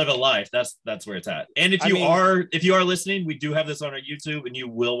you're going to live a life, that's where it's at. And if you are listening, we do have this on our YouTube, and you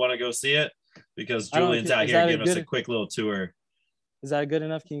will want to go see it because Julian's out here giving us a quick little tour. Is that good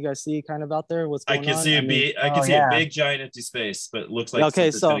enough? Can you guys see kind of out there what's going on? I can see a big giant empty space, but it looks like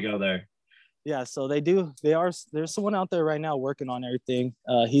something's going to go there. Yeah, so there's someone out there right now working on everything.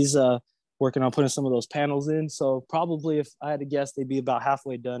 He's working on putting some of those panels in. So probably, if I had to guess, they'd be about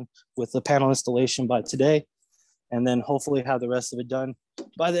halfway done with the panel installation by today, and then hopefully have the rest of it done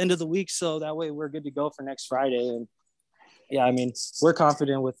by the end of the week. So that way we're good to go for next Friday. And yeah, I mean, we're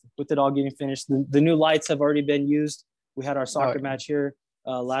confident with it all getting finished. The new lights have already been used. We had our soccer match here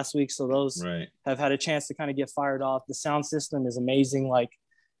last week, so those have had a chance to kind of get fired off. The sound system is amazing. Like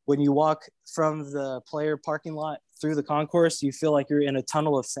when you walk from the player parking lot through the concourse, you feel like you're in a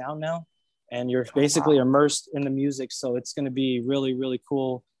tunnel of sound now, and you're basically immersed in the music. So it's going to be really, really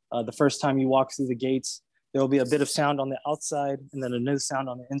cool. The first time you walk through the gates, there will be a bit of sound on the outside, and then a new sound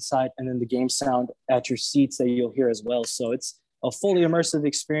on the inside, and then the game sound at your seats that you'll hear as well. So it's a fully immersive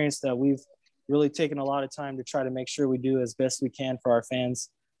experience that we've really taken a lot of time to try to make sure we do as best we can for our fans.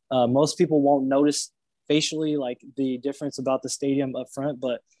 Most people won't notice facially like the difference about the stadium up front,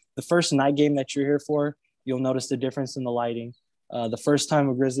 but the first night game that you're here for, you'll notice the difference in the lighting. The first time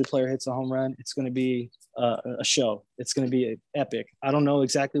a Grizzly player hits a home run, it's going to be a show. It's going to be epic. I don't know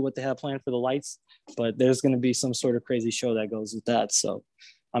exactly what they have planned for the lights, but there's going to be some sort of crazy show that goes with that. So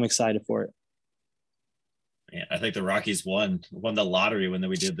I'm excited for it. Yeah, I think the Rockies won the lottery when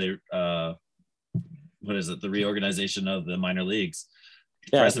we did the the reorganization of the minor leagues.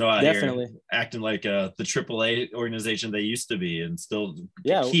 Yeah, Fresno out definitely here acting like the AAA organization they used to be, and still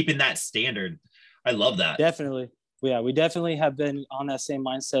keeping that standard. I love that. Definitely. Yeah, we definitely have been on that same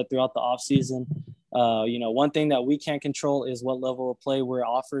mindset throughout the offseason. One thing that we can't control is what level of play we're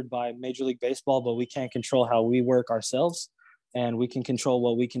offered by Major League Baseball, but we can't control how we work ourselves. And we can control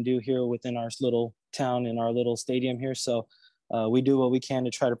what we can do here within our little town in our little stadium here. So we do what we can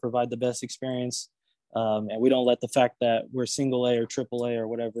to try to provide the best experience. And we don't let the fact that we're single A or triple A or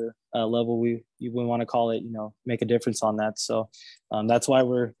whatever level we want to call it, make a difference on that. So that's why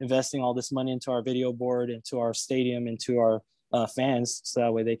we're investing all this money into our video board, into our stadium, into our fans, so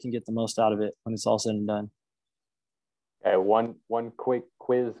that way they can get the most out of it when it's all said and done. Okay, one quick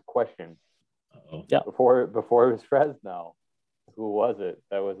quiz question. Uh-oh. Yeah. Before it was Fresno, who was it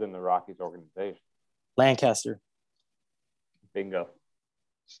that was in the Rockies organization? Lancaster. Bingo.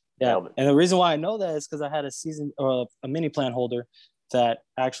 Yeah, and the reason why I know that is because I had a mini plan holder that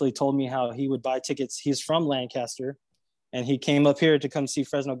actually told me how he would buy tickets. He's from Lancaster, and he came up here to come see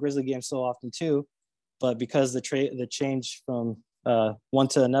Fresno Grizzly games so often too. But because the change from one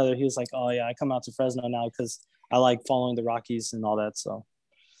to another, he was like, "Oh yeah, I come out to Fresno now because I like following the Rockies and all that." So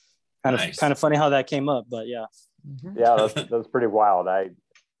kind of funny how that came up, but yeah. Yeah, that's pretty wild. I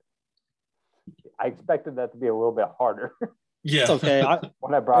expected that to be a little bit harder. Yeah, it's okay.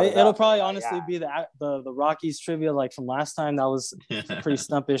 When I brought it'll probably honestly be the Rockies trivia like from last time. That was pretty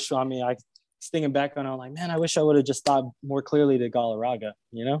stumpish. I mean, I was thinking back on it, I'm like, man, I wish I would have just thought more clearly to Galarraga,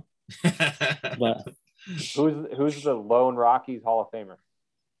 But who's the lone Rockies Hall of Famer?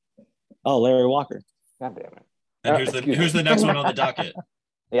 Oh, Larry Walker. God damn it! And who's the next one on the docket?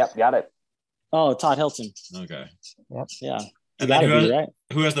 Yep, got it. Oh, Todd Hilton. Okay. Yep. Yeah. And then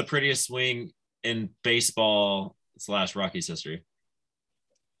who has the prettiest swing in baseball / Rockies history?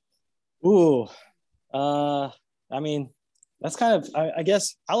 Ooh. I mean, that's kind of I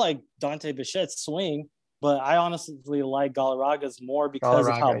guess I like Dante Bichette's swing, but I honestly like Galarraga's more because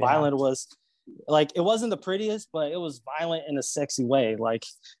of how violent it was. Like, it wasn't the prettiest, but it was violent in a sexy way. Like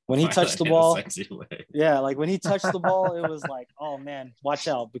when he touched the ball, yeah, like when he touched the ball, it was like, oh man, watch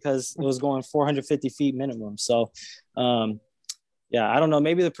out, because it was going 450 feet minimum. So, yeah, I don't know.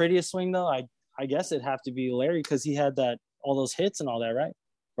 Maybe the prettiest swing though, I guess it'd have to be Larry, because he had all those hits and all that, right?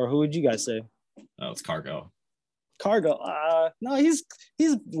 Or who would you guys say? Oh, it's Cargo. No, he's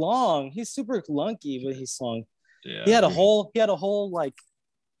long. He's super lunky, but he swung. Yeah, he had a whole like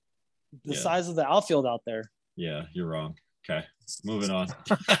the size of the outfield out there. Yeah, you're wrong. Okay, moving on.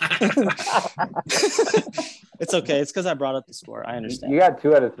 It's okay. It's because I brought up the score. I understand. You got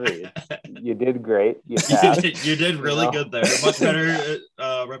 2 out of 3. You did great. You did really good there. Much better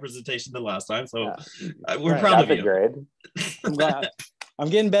representation than last time. So we're proud of you. Grade. I'm glad. I'm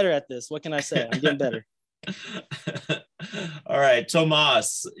getting better at this. What can I say? I'm getting better. All right,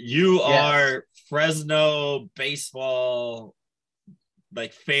 Tomas, you are Fresno baseball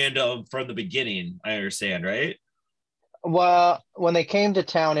fandom from the beginning, I understand, right? Well, when they came to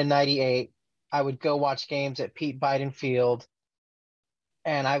town in '98, I would go watch games at Pete Biden Field,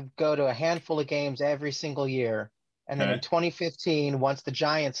 and I'd go to a handful of games every single year. And then in 2015, once the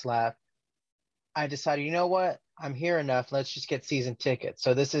Giants left, I decided, you know what? I'm here enough. Let's just get season tickets.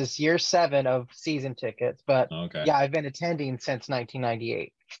 So this is year 7 of season tickets. But yeah, I've been attending since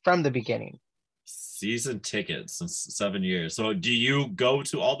 1998 from the beginning. Season tickets since 7 years. So do you go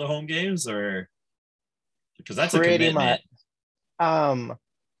to all the home games, or because that's pretty a commitment? Much.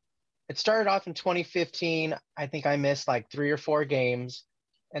 It started off in 2015. I think I missed like 3 or 4 games.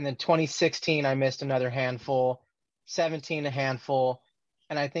 And then 2016, I missed another handful, 17 a handful.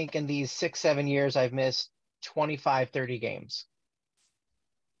 And I think in these 6-7 years, I've missed 25-30 games.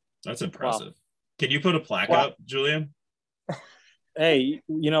 That's impressive. Wow. Can you put a plaque up, Julian? Hey,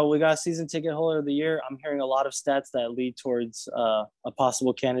 we got season ticket holder of the year. I'm hearing a lot of stats that lead towards a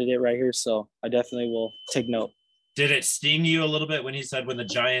possible candidate right here. So I definitely will take note. Did it sting you a little bit when he said when the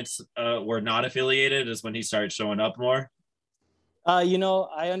Giants were not affiliated is when he started showing up more?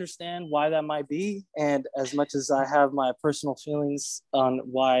 I understand why that might be. And as much as I have my personal feelings on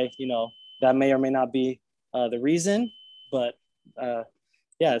why, that may or may not be the reason. But,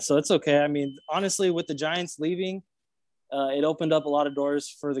 yeah, so it's okay. I mean, honestly, with the Giants leaving, it opened up a lot of doors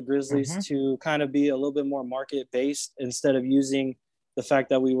for the Grizzlies to kind of be a little bit more market-based instead of using the fact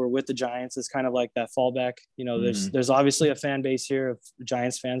that we were with the Giants is kind of like that fallback. You know, there's obviously a fan base here of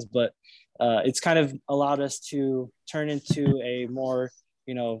Giants fans, but it's kind of allowed us to turn into a more,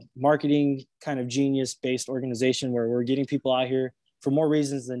 you know, marketing kind of genius based organization where we're getting people out here for more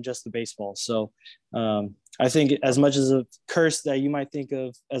reasons than just the baseball. So I think as much as a curse that you might think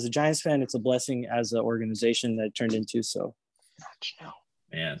of as a Giants fan, it's a blessing as an organization that it turned into. So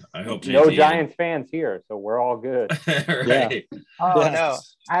man, I hope no Giants fans here, so we're all good. Right. Yeah. Oh no,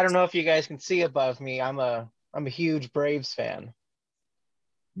 I don't know if you guys can see above me. I'm a huge Braves fan.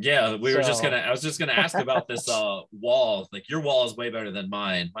 Yeah, I was just gonna ask about this wall. Like your wall is way better than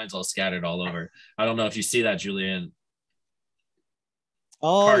mine. Mine's all scattered all over. I don't know if you see that, Julian.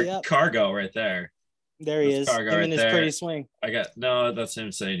 Oh, yeah. Cargo right there. There he is. Him right and his there. pretty swing. That's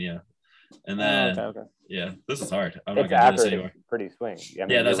him saying, yeah. And then, okay. Yeah, this is hard. I'm it's not gonna do this after anymore. Pretty swing. I mean,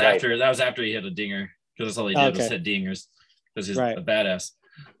 Yeah, that was after he hit a dinger because that's all he did was hit dingers because he's a badass.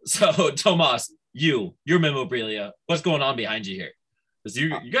 So, Tomas, your memorabilia, what's going on behind you here? Because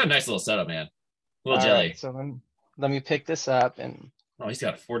you got a nice little setup, man. A little jelly. Right, so let me pick this up and. Oh, he's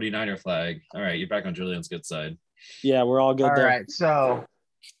got a 49er flag. All right, you're back on Julian's good side. Yeah, we're all good. All there. right, so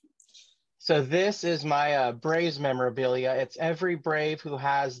this is my Braves memorabilia. It's every Brave who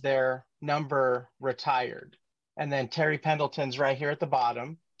has their number retired. And then Terry Pendleton's right here at the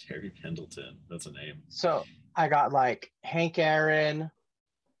bottom. Terry Pendleton, that's a name. So I got like Hank Aaron,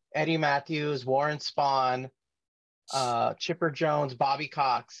 Eddie Matthews, Warren Spahn, Chipper Jones, Bobby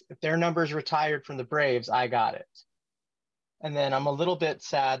Cox. If their number's retired from the Braves, I got it. And then I'm a little bit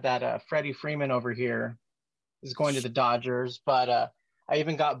sad that Freddie Freeman over here is going to the Dodgers, but I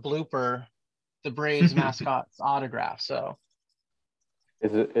even got Blooper, the Braves mascot's autograph. So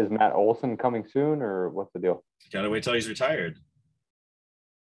is Matt Olson coming soon, or what's the deal? Gotta wait till he's retired.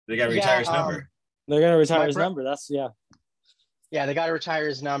 They gotta retire his number. They're gonna retire his number. That's Yeah, they gotta retire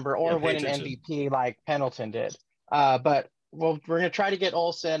his number or win an MVP like Pendleton did. But we're gonna try to get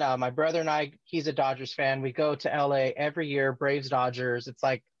Olson. My brother and I, he's a Dodgers fan. We go to LA every year, Braves Dodgers. It's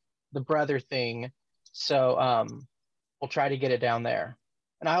like the brother thing. So we'll try to get it down there.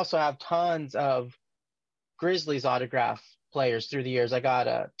 And I also have tons of Grizzlies autograph players through the years. I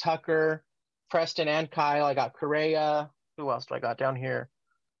got Tucker, Preston, and Kyle. I got Correa. Who else do I got down here?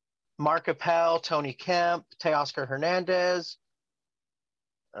 Mark Appel, Tony Kemp, Teoscar Hernandez,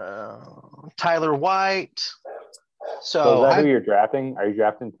 Tyler White. So is that who you're drafting? Are you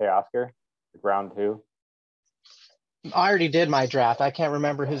drafting Teoscar round 2? I already did my draft. I can't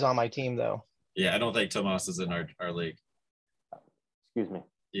remember who's on my team though. Yeah, I don't think Tomas is in our league. Excuse me.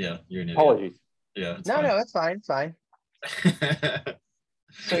 Yeah, you're an idiot. Apologies. Yeah. No, it's fine. It's fine.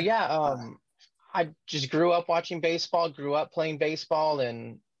 So yeah, I just grew up watching baseball, grew up playing baseball,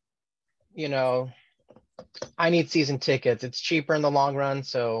 and you know, I need season tickets. It's cheaper in the long run.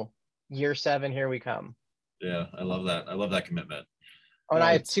 So year 7, here we come. Yeah, I love that. I love that commitment. Oh, and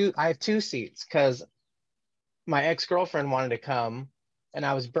I have two seats because my ex-girlfriend wanted to come, and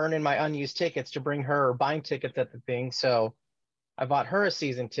I was burning my unused tickets to bring her, or buying tickets at the thing. So I bought her a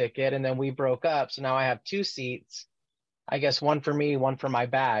season ticket, and then we broke up. So now I have 2 seats. I guess one for me, one for my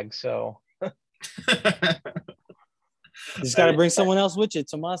bag. So you just got to bring someone else with you,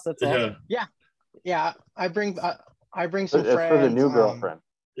 Tomas. That's all. Yeah. I bring some it's friends. for the new girlfriend.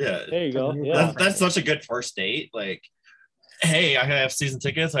 Yeah, there you go. Yeah, that's such a good first date. Like, hey, I have season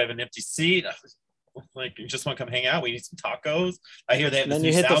tickets. I have an empty seat. Like, you just want to come hang out? We need some tacos. I hear they have this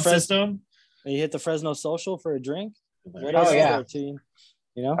new sound system. And you hit the Fresno Social for a drink. What else is there to you?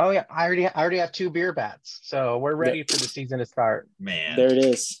 You know? Oh yeah, I already have 2 beer bats, so we're ready for the season to start. Man, there it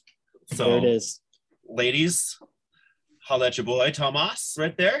is. So, there it is. Ladies, holla at your boy Tomas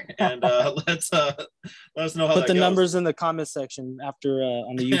right there, and let us know how. Put the numbers in the comment section after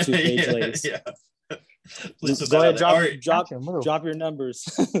on the YouTube page, ladies. Yeah. Just go ahead, drop your numbers.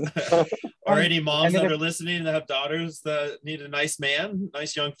 Or any moms that are listening that have daughters that need a nice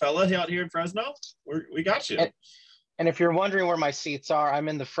young fella out here in Fresno, we got you. And if you're wondering where my seats are, I'm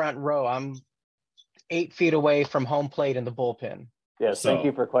in the front row. I'm 8 feet away from home plate in the bullpen. Yes, thank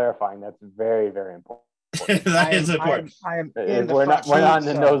you for clarifying. That's very, very important. That is important. We're not in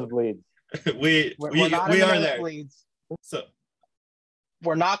the nosebleeds. we are there. So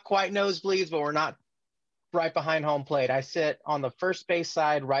we're not quite nosebleeds, but we're not right behind home plate. I sit on the first base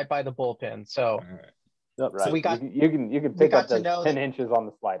side, right by the bullpen. So, right. So we got you can pick up the 10 inches on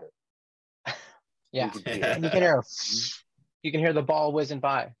the slider. Yeah, and you can hear the ball whizzing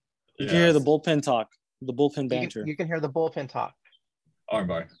by. You can hear the bullpen talk, the bullpen banter. You can hear the bullpen talk.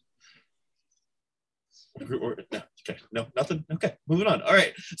 Armbar. Okay, no, nothing. Okay, moving on. All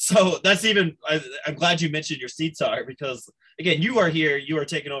right, so that's even. I'm glad you mentioned your seats are, because again, you are here. You are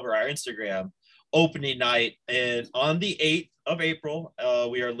taking over our Instagram opening night, and on the 8th of April,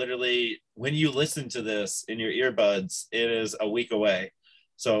 we are literally, when you listen to this in your earbuds, it is a week away,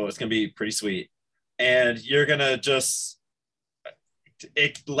 so it's gonna be pretty sweet, and you're gonna just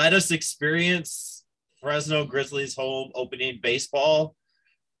let us experience Fresno Grizzlies home opening baseball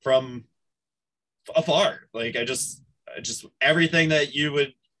from afar. Like I just everything that you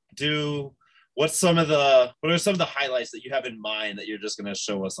would do. What are some of the highlights that you have in mind that you're just going to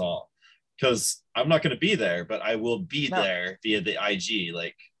show us all? Because I'm not going to be there, but I will be there via the IG.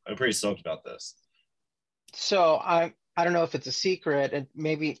 Like I'm pretty stoked about this. So I don't know if it's a secret, and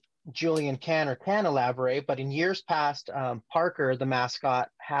maybe Julian can elaborate, but in years past, Parker, the mascot,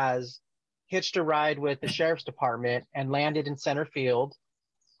 has hitched a ride with the sheriff's department and landed in center field.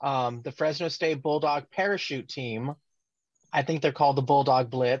 The Fresno State Bulldog parachute team, I think they're called the Bulldog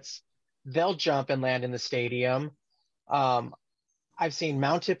Blitz, they'll jump and land in the stadium. I've seen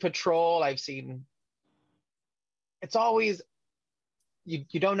mounted patrol. It's always,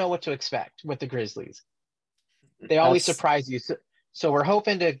 you don't know what to expect with the Grizzlies. They always surprise you. So we're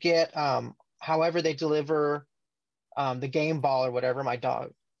hoping to get, however they deliver the game ball or whatever, my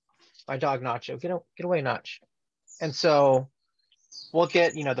dog Nacho, get away Notch. And so we'll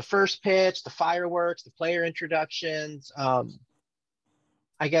get, the first pitch, the fireworks, the player introductions,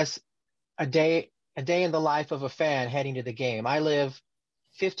 I guess a day in the life of a fan heading to the game. I live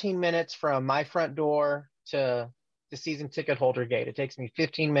 15 minutes from my front door to the season ticket holder gate. It takes me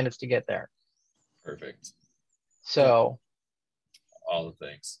 15 minutes to get there. Perfect. So all the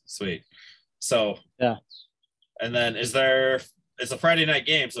things. Sweet. So yeah. And then it's a Friday night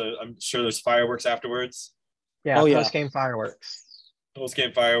game, so I'm sure there's fireworks afterwards. Yeah, post-game fireworks.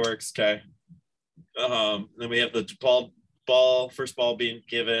 Post-game fireworks, okay. Then we have the first ball being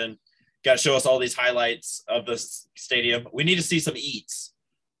given. Got to show us all these highlights of the stadium. We need to see some eats.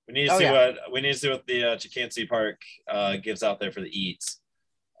 We need to see what the Chicancy Park gives out there for the eats.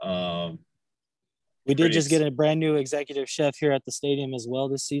 We did just get a brand new executive chef here at the stadium as well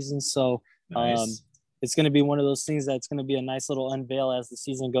this season. So nice. It's going to be one of those things that's going to be a nice little unveil as the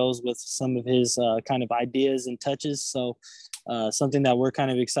season goes with some of his kind of ideas and touches. So something that we're kind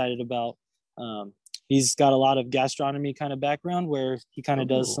of excited about. He's got a lot of gastronomy kind of background where he kind of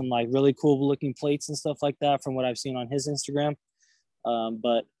does some like really cool looking plates and stuff like that from what I've seen on his Instagram.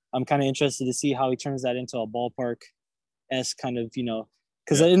 But I'm kind of interested to see how he turns that into a ballpark-esque kind of,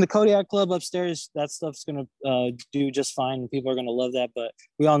 because in the Kodiak Club upstairs, that stuff's going to do just fine and people are going to love that. But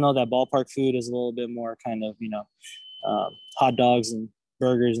we all know that ballpark food is a little bit more kind of, hot dogs and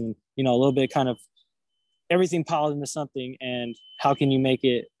burgers and, a little bit kind of everything piled into something. And how can you make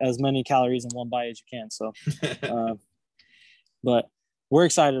it as many calories in one bite as you can? So, but we're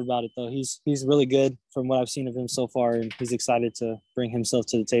excited about it though. He's really good from what I've seen of him so far. And he's excited to bring himself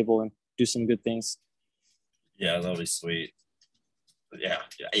to the table and do some good things. Yeah, that'll be sweet. Yeah.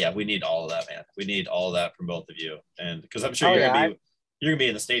 We need all of that, man. We need all of that from both of you. And because I'm sure you're gonna be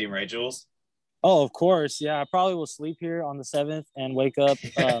in the stadium, right, Jules? Oh, of course. Yeah, I probably will sleep here on the 7th and wake up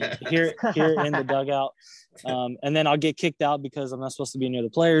here in the dugout. And then I'll get kicked out because I'm not supposed to be near the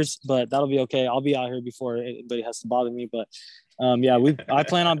players, but that'll be okay. I'll be out here before anybody has to bother me. But I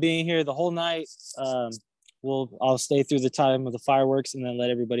plan on being here the whole night. I'll stay through the time of the fireworks and then let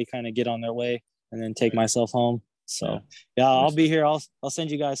everybody kind of get on their way and then take myself home. So I'll be here. I'll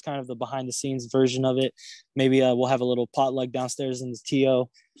send you guys kind of the behind the scenes version of it. Maybe we'll have a little potluck downstairs in the TO.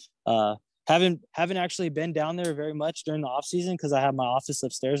 Haven't actually been down there very much during the off season because I have my office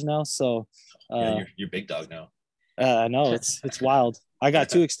upstairs now. So you're big dog now. I know it's wild. I got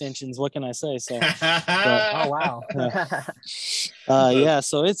 2 extensions. What can I say? So oh wow.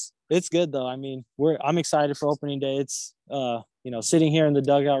 So it's good though. I mean, I'm excited for opening day. It's sitting here in the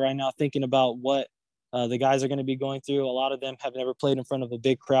dugout right now thinking about what the guys are going to be going through. A lot of them have never played in front of a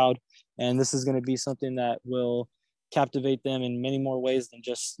big crowd, and this is going to be something that will captivate them in many more ways than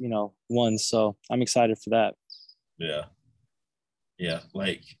just one. So I'm excited for that.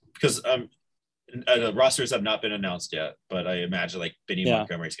 Like because the rosters have not been announced yet, but I imagine like Benny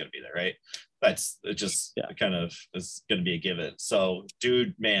Montgomery's going to be there, right? That's just kind of is going to be a given. So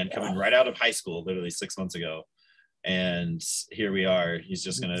dude, man, coming right out of high school literally 6 months ago, and here we are. He's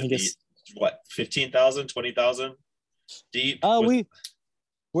just going to be what, 15,000, 20,000 deep?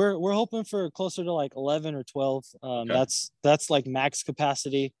 We're hoping for closer to like 11 or 12. That's like max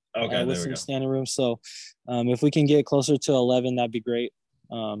capacity with some standing room. So if we can get closer to 11, that'd be great.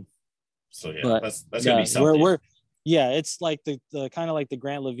 That's gonna be something. Yeah, it's like the kind of like the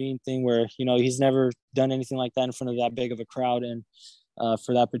Grant Levine thing where, you know, he's never done anything like that in front of that big of a crowd. And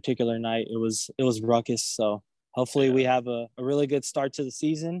for that particular night, it was ruckus. So hopefully we have a really good start to the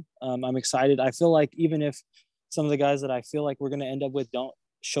season. I'm excited. I feel like even if some of the guys that I feel like we're going to end up with don't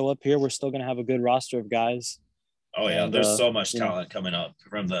show up here, we're still going to have a good roster of guys. Oh yeah, and, there's so much talent coming up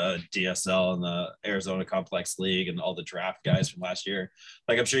from the DSL and the Arizona Complex League and all the draft guys from last year.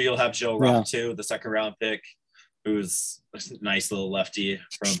 Like I'm sure you'll have Joe Rock too, the second round pick, who's a nice little lefty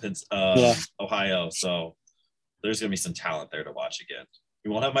from Ohio. So there's gonna be some talent there to watch again.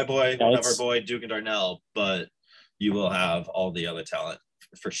 We won't have my boy, we'll have our boy Duke and Darnell, but you will have all the other talent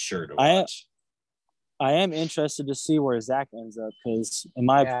for sure to watch. I am interested to see where Zach ends up because, in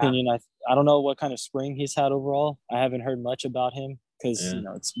my opinion, I don't know what kind of spring he's had overall. I haven't heard much about him because you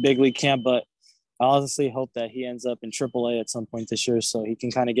know it's big league camp, but I honestly hope that he ends up in AAA at some point this year so he can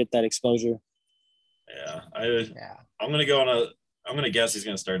kind of get that exposure. Yeah, I'm gonna guess he's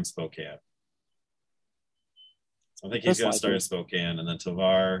gonna start in Spokane. I think he's gonna start in Spokane, and then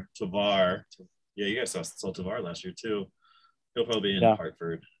Tovar. Yeah, you guys saw Tovar last year too. He'll probably be in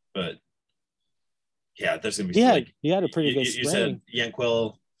Hartford, but. Yeah, there's gonna be he had a pretty good spring. You said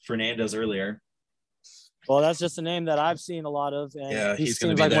Yanquil Fernandez earlier. Well, that's just a name that I've seen a lot of, and he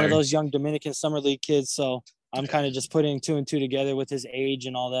seems like one of those young Dominican summer league kids. So I'm kind of just putting two and two together with his age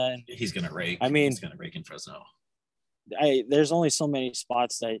and all that. And he's gonna rake. I mean, he's gonna rake in Fresno. There's only so many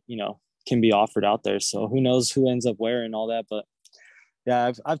spots that can be offered out there. So who knows who ends up where and all that. But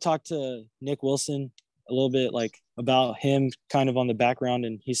yeah, I've talked to Nick Wilson a little bit about him kind of on the background,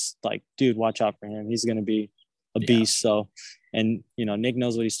 and he's like, dude, watch out for him. He's going to be a beast. So, and Nick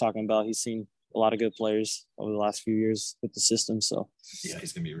knows what he's talking about. He's seen a lot of good players over the last few years with the system. So yeah,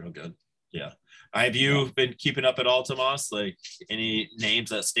 he's going to be real good. Yeah. Have you been keeping up at all, Tomas? Like any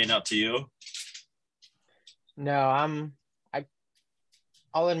names that stand out to you? No,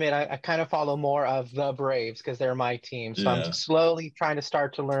 I'll admit I kind of follow more of the Braves because they're my team. So I'm slowly trying to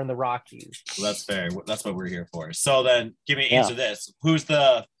start to learn the Rockies. Well, that's fair. That's what we're here for. So then answer this. Who's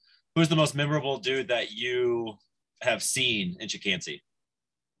the most memorable dude that you have seen in Chicansey?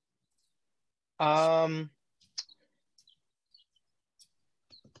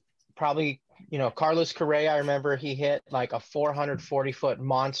 Probably, Carlos Correa. I remember he hit like a 440-foot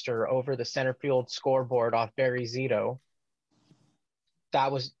monster over the center field scoreboard off Barry Zito. That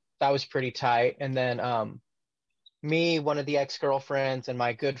was pretty tight. And then me, one of the ex-girlfriends, and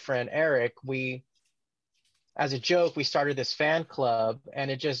my good friend Eric, we, as a joke, we started this fan club, and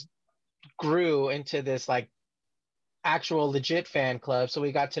it just grew into this like actual legit fan club. So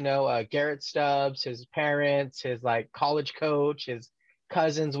we got to know Garrett Stubbs, his parents, his like college coach, his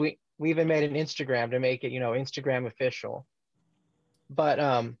cousins. We even made an Instagram to make it, Instagram official. But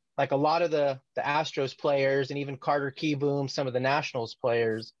like a lot of the Astros players and even Carter Keyboom, some of the Nationals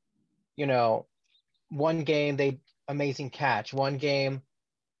players, one game amazing catch, one game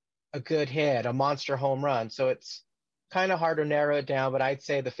a good hit, a monster home run. So it's kind of hard to narrow it down, but I'd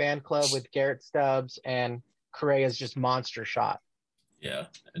say the fan club with Garrett Stubbs and Correa's just monster shot. Yeah,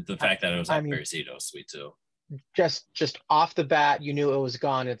 the fact that it was on Beresito, sweet too. Just off the bat, you knew it was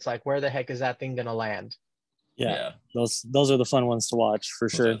gone. It's like, where the heck is that thing gonna land? Yeah. Those are the fun ones to watch for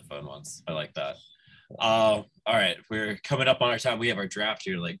sure. Those are the fun ones. I like that. All right, we're coming up on our time. We have our draft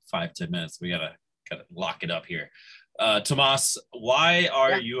here like 5-10 minutes. We gotta lock it up here. Tomas, why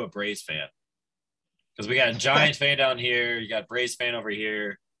are you a Braves fan? Because we got a Giants fan down here, you got Braves fan over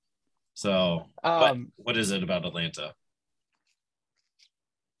here. So what is it about Atlanta?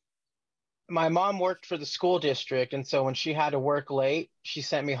 My mom worked for the school district, and so when she had to work late, she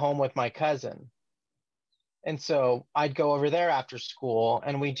sent me home with my cousin. And so I'd go over there after school,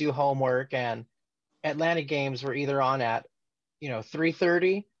 and we do homework, and Atlanta games were either on at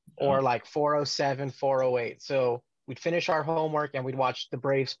 3:30 or like 4:07, 4:08. So we'd finish our homework and we'd watch the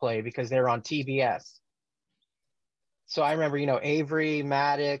Braves play because they were on TBS. So I remember, Avery,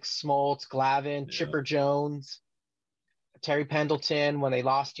 Maddox, Smoltz, Glavine, Chipper Jones, Terry Pendleton, when they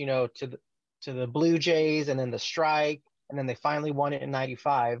lost, to the Blue Jays and then the strike, and then they finally won it in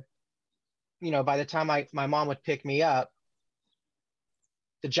 95. By the time my mom would pick me up,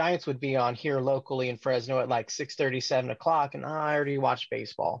 the Giants would be on here locally in Fresno at like 6:30, 7 o'clock. And I already watched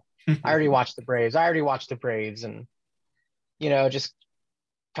baseball. I already watched the Braves. And, just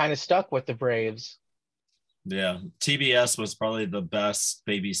kind of stuck with the Braves. Yeah. TBS was probably the best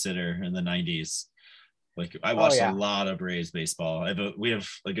babysitter in the 90s. Like I watched a lot of Braves baseball. We have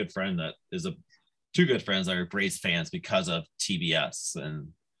a good friend that is two good friends that are Braves fans because of TBS.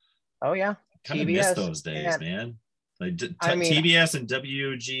 And oh yeah, kind of miss those days, man. Like mean, TBS and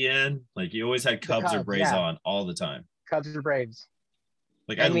WGN, like you always had Cubs or Braves on all the time. Cubs or Braves.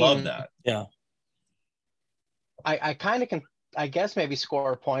 Like I love that. Yeah. I kind of can, I guess, maybe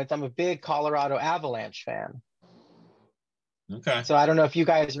score points. I'm a big Colorado Avalanche fan. Okay. So I don't know if you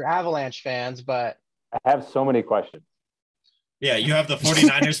guys are Avalanche fans, but I have so many questions. Yeah, you have the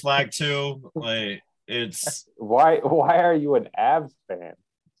 49ers flag too. Like it's why are you an Avs fan?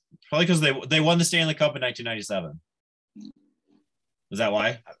 Probably because they won the Stanley Cup in 1997. Is that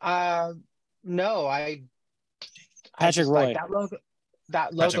why? No, Patrick Roy. Like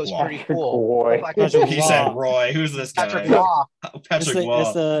that logo is pretty Patrick cool. Roy. Like He said Roy. Who's this guy? Patrick Law. Patrick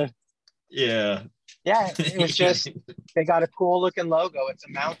Law. Yeah. Yeah, it was just they got a cool looking logo. It's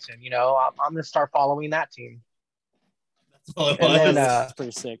a mountain, you know. I'm gonna start following that team. That's all it And was. then, That's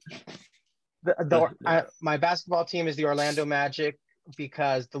pretty sick. My basketball team is the Orlando Magic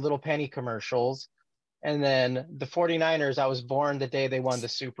because the Little Penny commercials. And then the 49ers, I was born the day they won the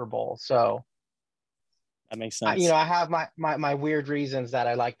Super Bowl. So that makes sense. I have my weird reasons that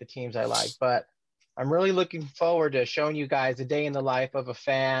I like the teams I like, but I'm really looking forward to showing you guys a day in the life of a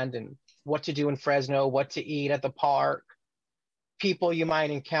fan and what to do in Fresno, what to eat at the park, people you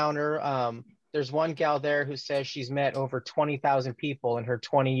might encounter. There's one gal there who says she's met over 20,000 people in her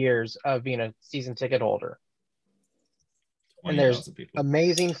 20 years of being a season ticket holder. And there's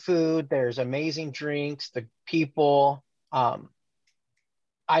amazing food. There's amazing drinks, the people.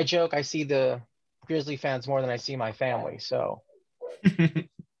 I joke, I see the Grizzly fans more than I see my family. So,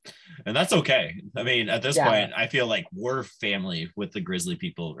 and that's okay. I mean, at this point, I feel like we're family with the Grizzly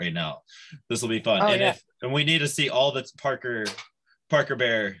people right now. This will be fun. And we need to see all the Parker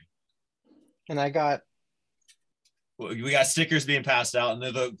Bear. And we got stickers being passed out, and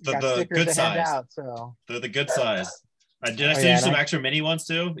they're the good size. They're the good size. Did I send you some extra mini ones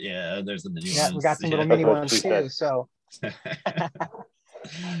too? Yeah, there's the mini ones. Yeah, we got some little mini ones too. So,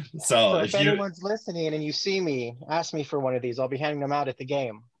 so if anyone's listening and you see me, ask me for one of these. I'll be handing them out at the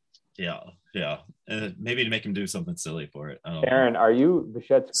game. Yeah. Maybe to make him do something silly for it. Aaron, are you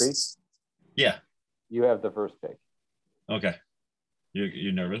Bichette's Creek? Yeah. You have the first pick. Okay.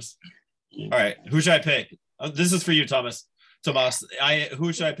 You nervous? All right. Who should I pick? This is for you, Tomas.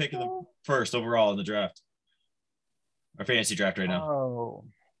 Who should I pick in the first overall in the draft? Our fantasy draft right now. Oh.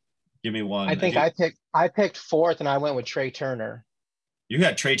 Give me one. I think I picked fourth and I went with Trey Turner. You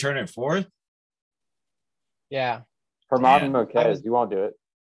had Trey Turner at fourth? Yeah. Herman Marquez, you won't do it.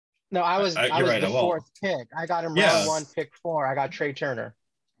 No, I was the fourth pick. I got him round one, pick 4. I got Trey Turner.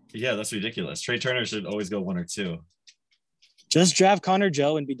 Yeah, that's ridiculous. Trey Turner should always go 1 or 2. Just draft Connor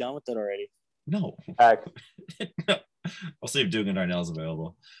Joe and be done with it already. No. I'll see if Dugan Darnell's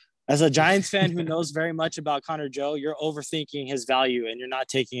available. As a Giants fan who knows very much about Connor Joe, you're overthinking his value and you're not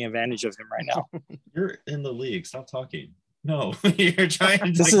taking advantage of him right now. You're in the league. Stop talking. No, you're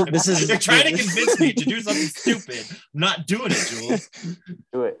trying to you're trying to convince me to do something stupid. I'm not doing it, Jules.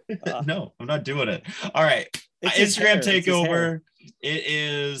 Do it. No, I'm not doing it. All right. Instagram takeover.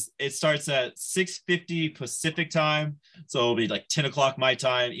 It starts at 6:50 Pacific time. So it'll be like 10 o'clock my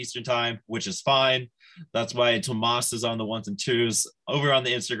time, Eastern time, which is fine. That's why Tomas is on the 1s and 2s. Over on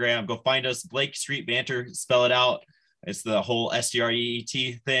the Instagram, go find us, Blake Street Banter, spell it out. It's the whole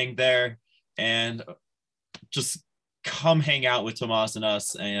STREET thing there. And just come hang out with Tomas and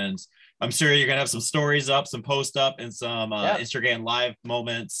us. And I'm sure you're going to have some stories up, some post up, and some Instagram live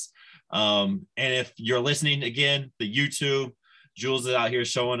moments. And if you're listening again, the YouTube, Jules is out here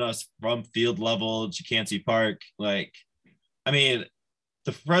showing us from field level, Chicancy Park. Like, I mean,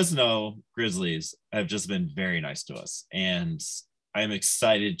 the Fresno Grizzlies have just been very nice to us. And I'm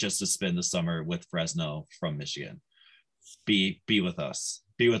excited just to spend the summer with Fresno from Michigan. Be with us.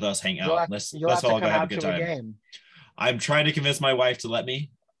 Be with us, hang out. Let's all go have a good time. I'm trying to convince my wife to let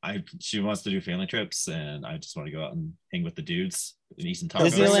me. She wants to do family trips, and I just want to go out and hang with the dudes and eat some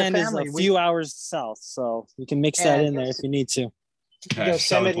tacos. Disneyland is a few hours south, so you can mix that in there if you need to. Okay,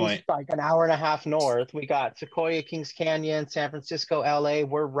 Yosemite's like an hour and a half north. We got Sequoia, Kings Canyon, San Francisco, LA.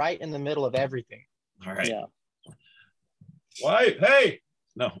 We're right in the middle of everything. All right. Yeah. Why? Hey.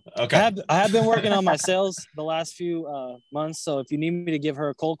 No. Okay. I have been working on my sales the last few months, so if you need me to give her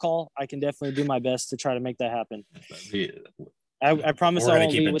a cold call, I can definitely do my best to try to make that happen. I promise I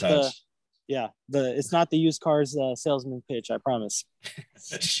won't be with touch. It's not the used cars salesman pitch. I promise.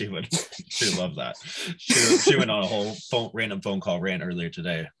 She would love that. She went on a whole random phone call rant earlier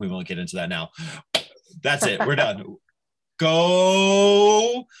today. We won't get into that now. That's it. We're done.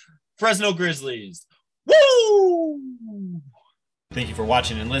 Go Fresno Grizzlies. Woo! Thank you for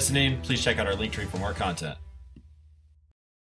watching and listening. Please check out our link tree for more content.